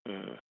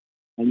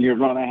 And you're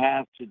going to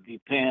have to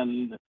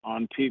depend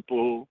on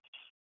people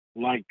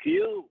like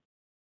you,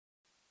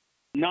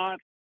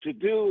 not to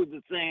do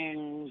the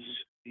things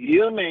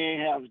you may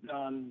have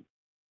done,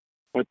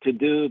 but to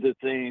do the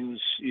things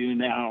you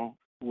now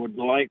would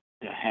like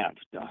to have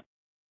done.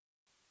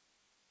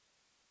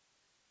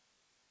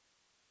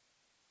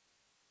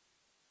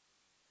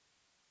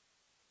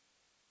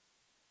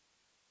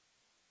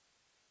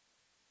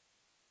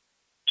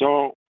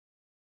 So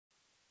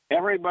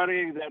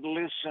everybody that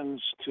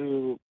listens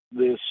to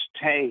this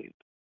tape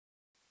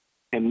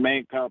can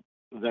make up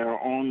their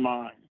own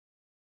mind,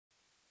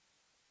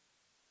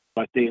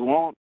 but they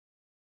won't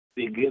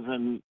be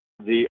given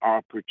the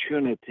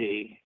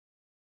opportunity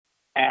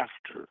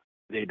after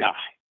they die.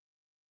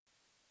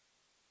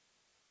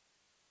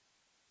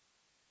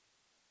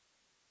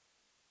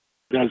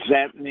 Does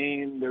that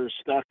mean they're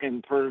stuck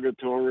in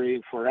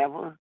purgatory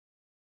forever?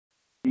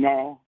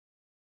 No.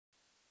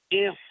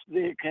 If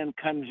they can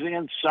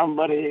convince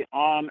somebody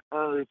on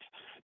earth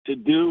to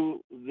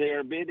do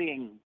their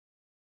bidding,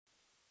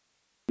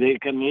 they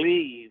can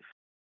leave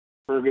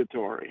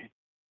purgatory.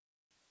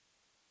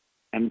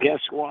 And guess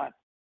what?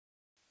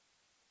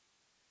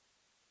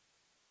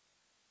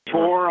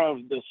 4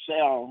 of the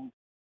cell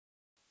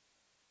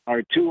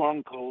are 2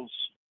 uncles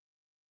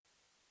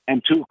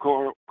and 2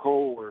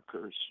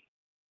 co-workers.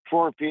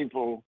 4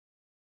 people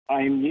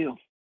I knew.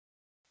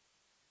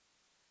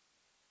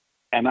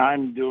 And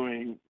I'm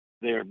doing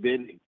their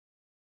bidding.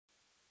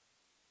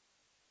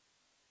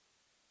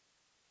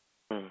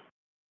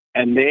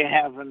 And they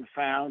haven't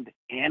found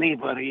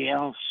anybody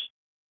else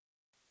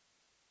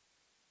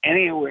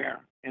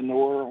anywhere in the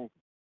world.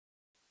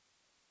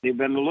 They've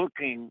been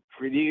looking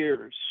for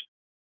years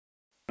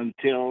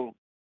until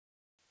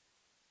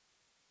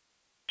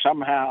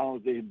somehow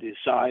they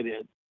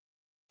decided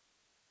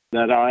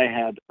that I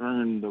had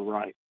earned the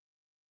right.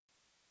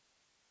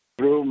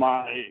 Through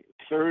my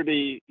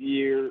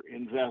 30-year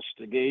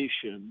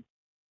investigation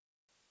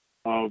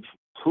of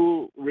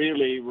who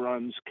really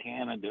runs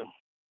Canada,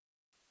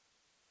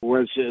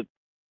 was it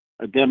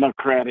a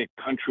democratic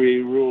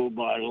country ruled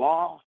by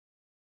law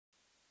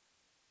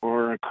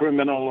or a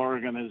criminal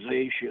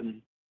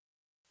organization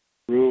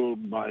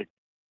ruled by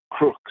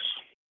crooks?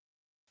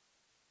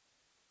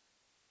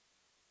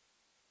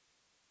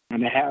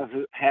 And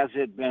has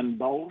it been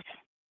both?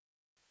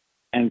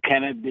 And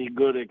can it be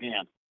good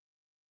again?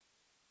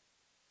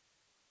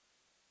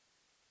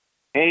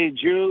 Hey,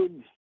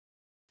 Jude,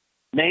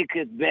 make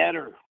it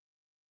better.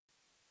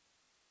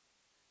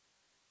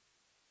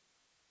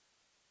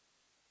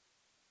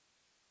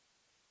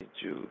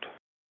 Jude.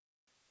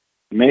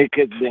 Make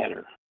it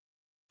better.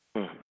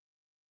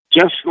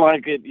 Just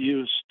like it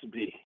used to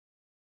be.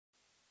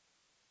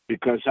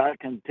 Because I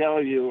can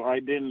tell you, I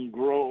didn't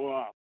grow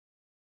up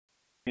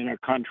in a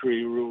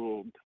country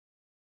ruled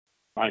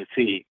by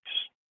thieves.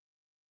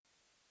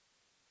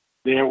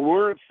 There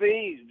were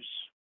thieves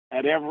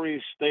at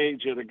every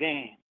stage of the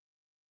game,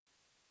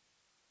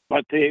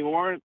 but they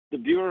weren't the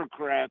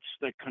bureaucrats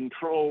that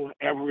control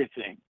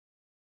everything.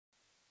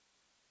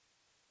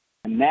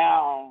 And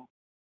now,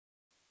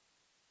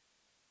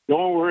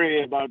 don't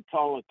worry about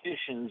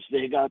politicians,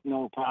 they got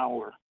no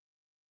power.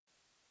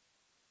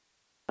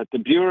 But the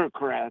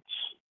bureaucrats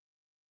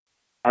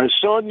are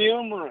so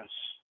numerous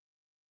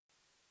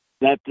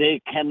that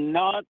they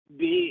cannot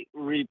be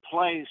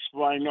replaced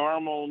by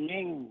normal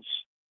means.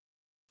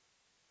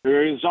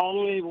 There is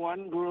only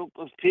one group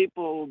of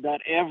people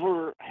that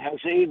ever has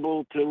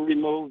able to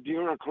remove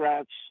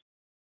bureaucrats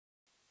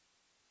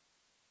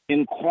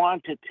in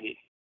quantity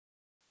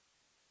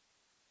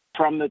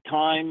from the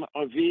time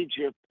of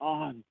Egypt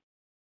on,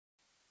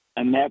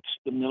 and that's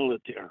the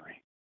military.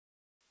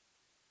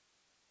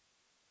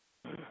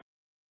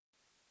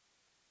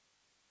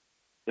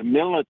 The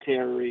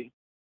military,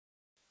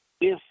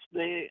 if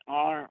they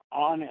are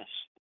honest,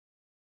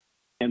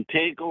 can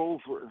take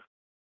over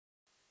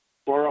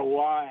for a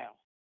while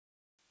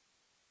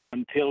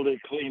until they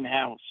clean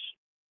house.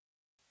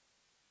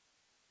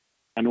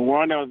 And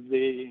one of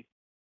the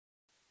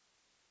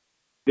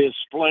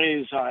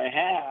displays I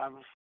have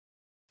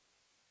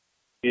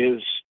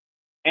is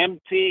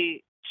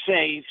empty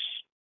safes,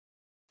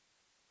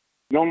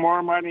 no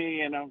more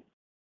money in them.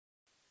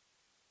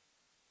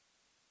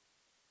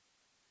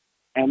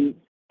 And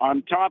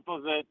on top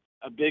of it,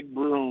 a big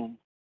broom.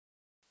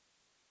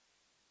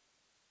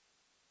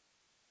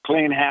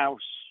 Clean house.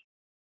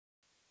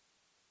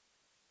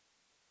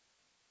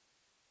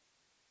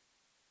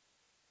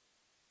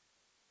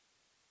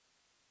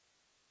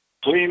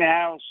 Clean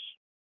house.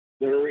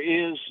 There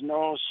is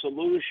no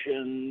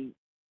solution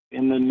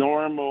in the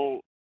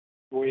normal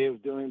way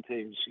of doing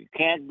things. You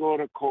can't go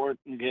to court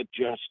and get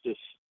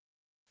justice.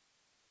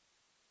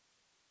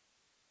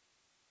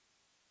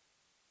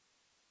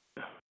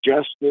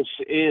 Justice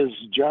is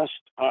just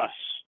us.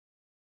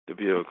 The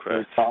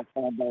bureaucrats. We're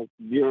talking about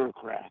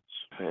bureaucrats.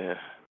 Yeah.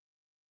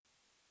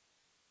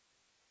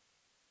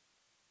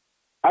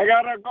 I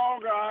gotta go,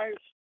 guys.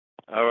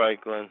 All right,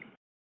 Glenn.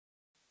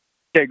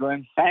 Okay,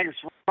 Glenn. Thanks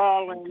for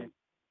calling. Okay.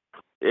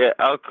 Yeah,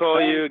 I'll call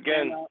Thanks, you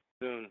again Glenn.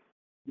 soon.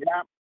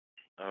 Yeah.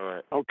 All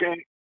right.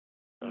 Okay.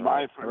 All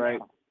Bye right. for All right.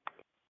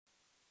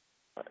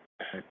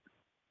 now.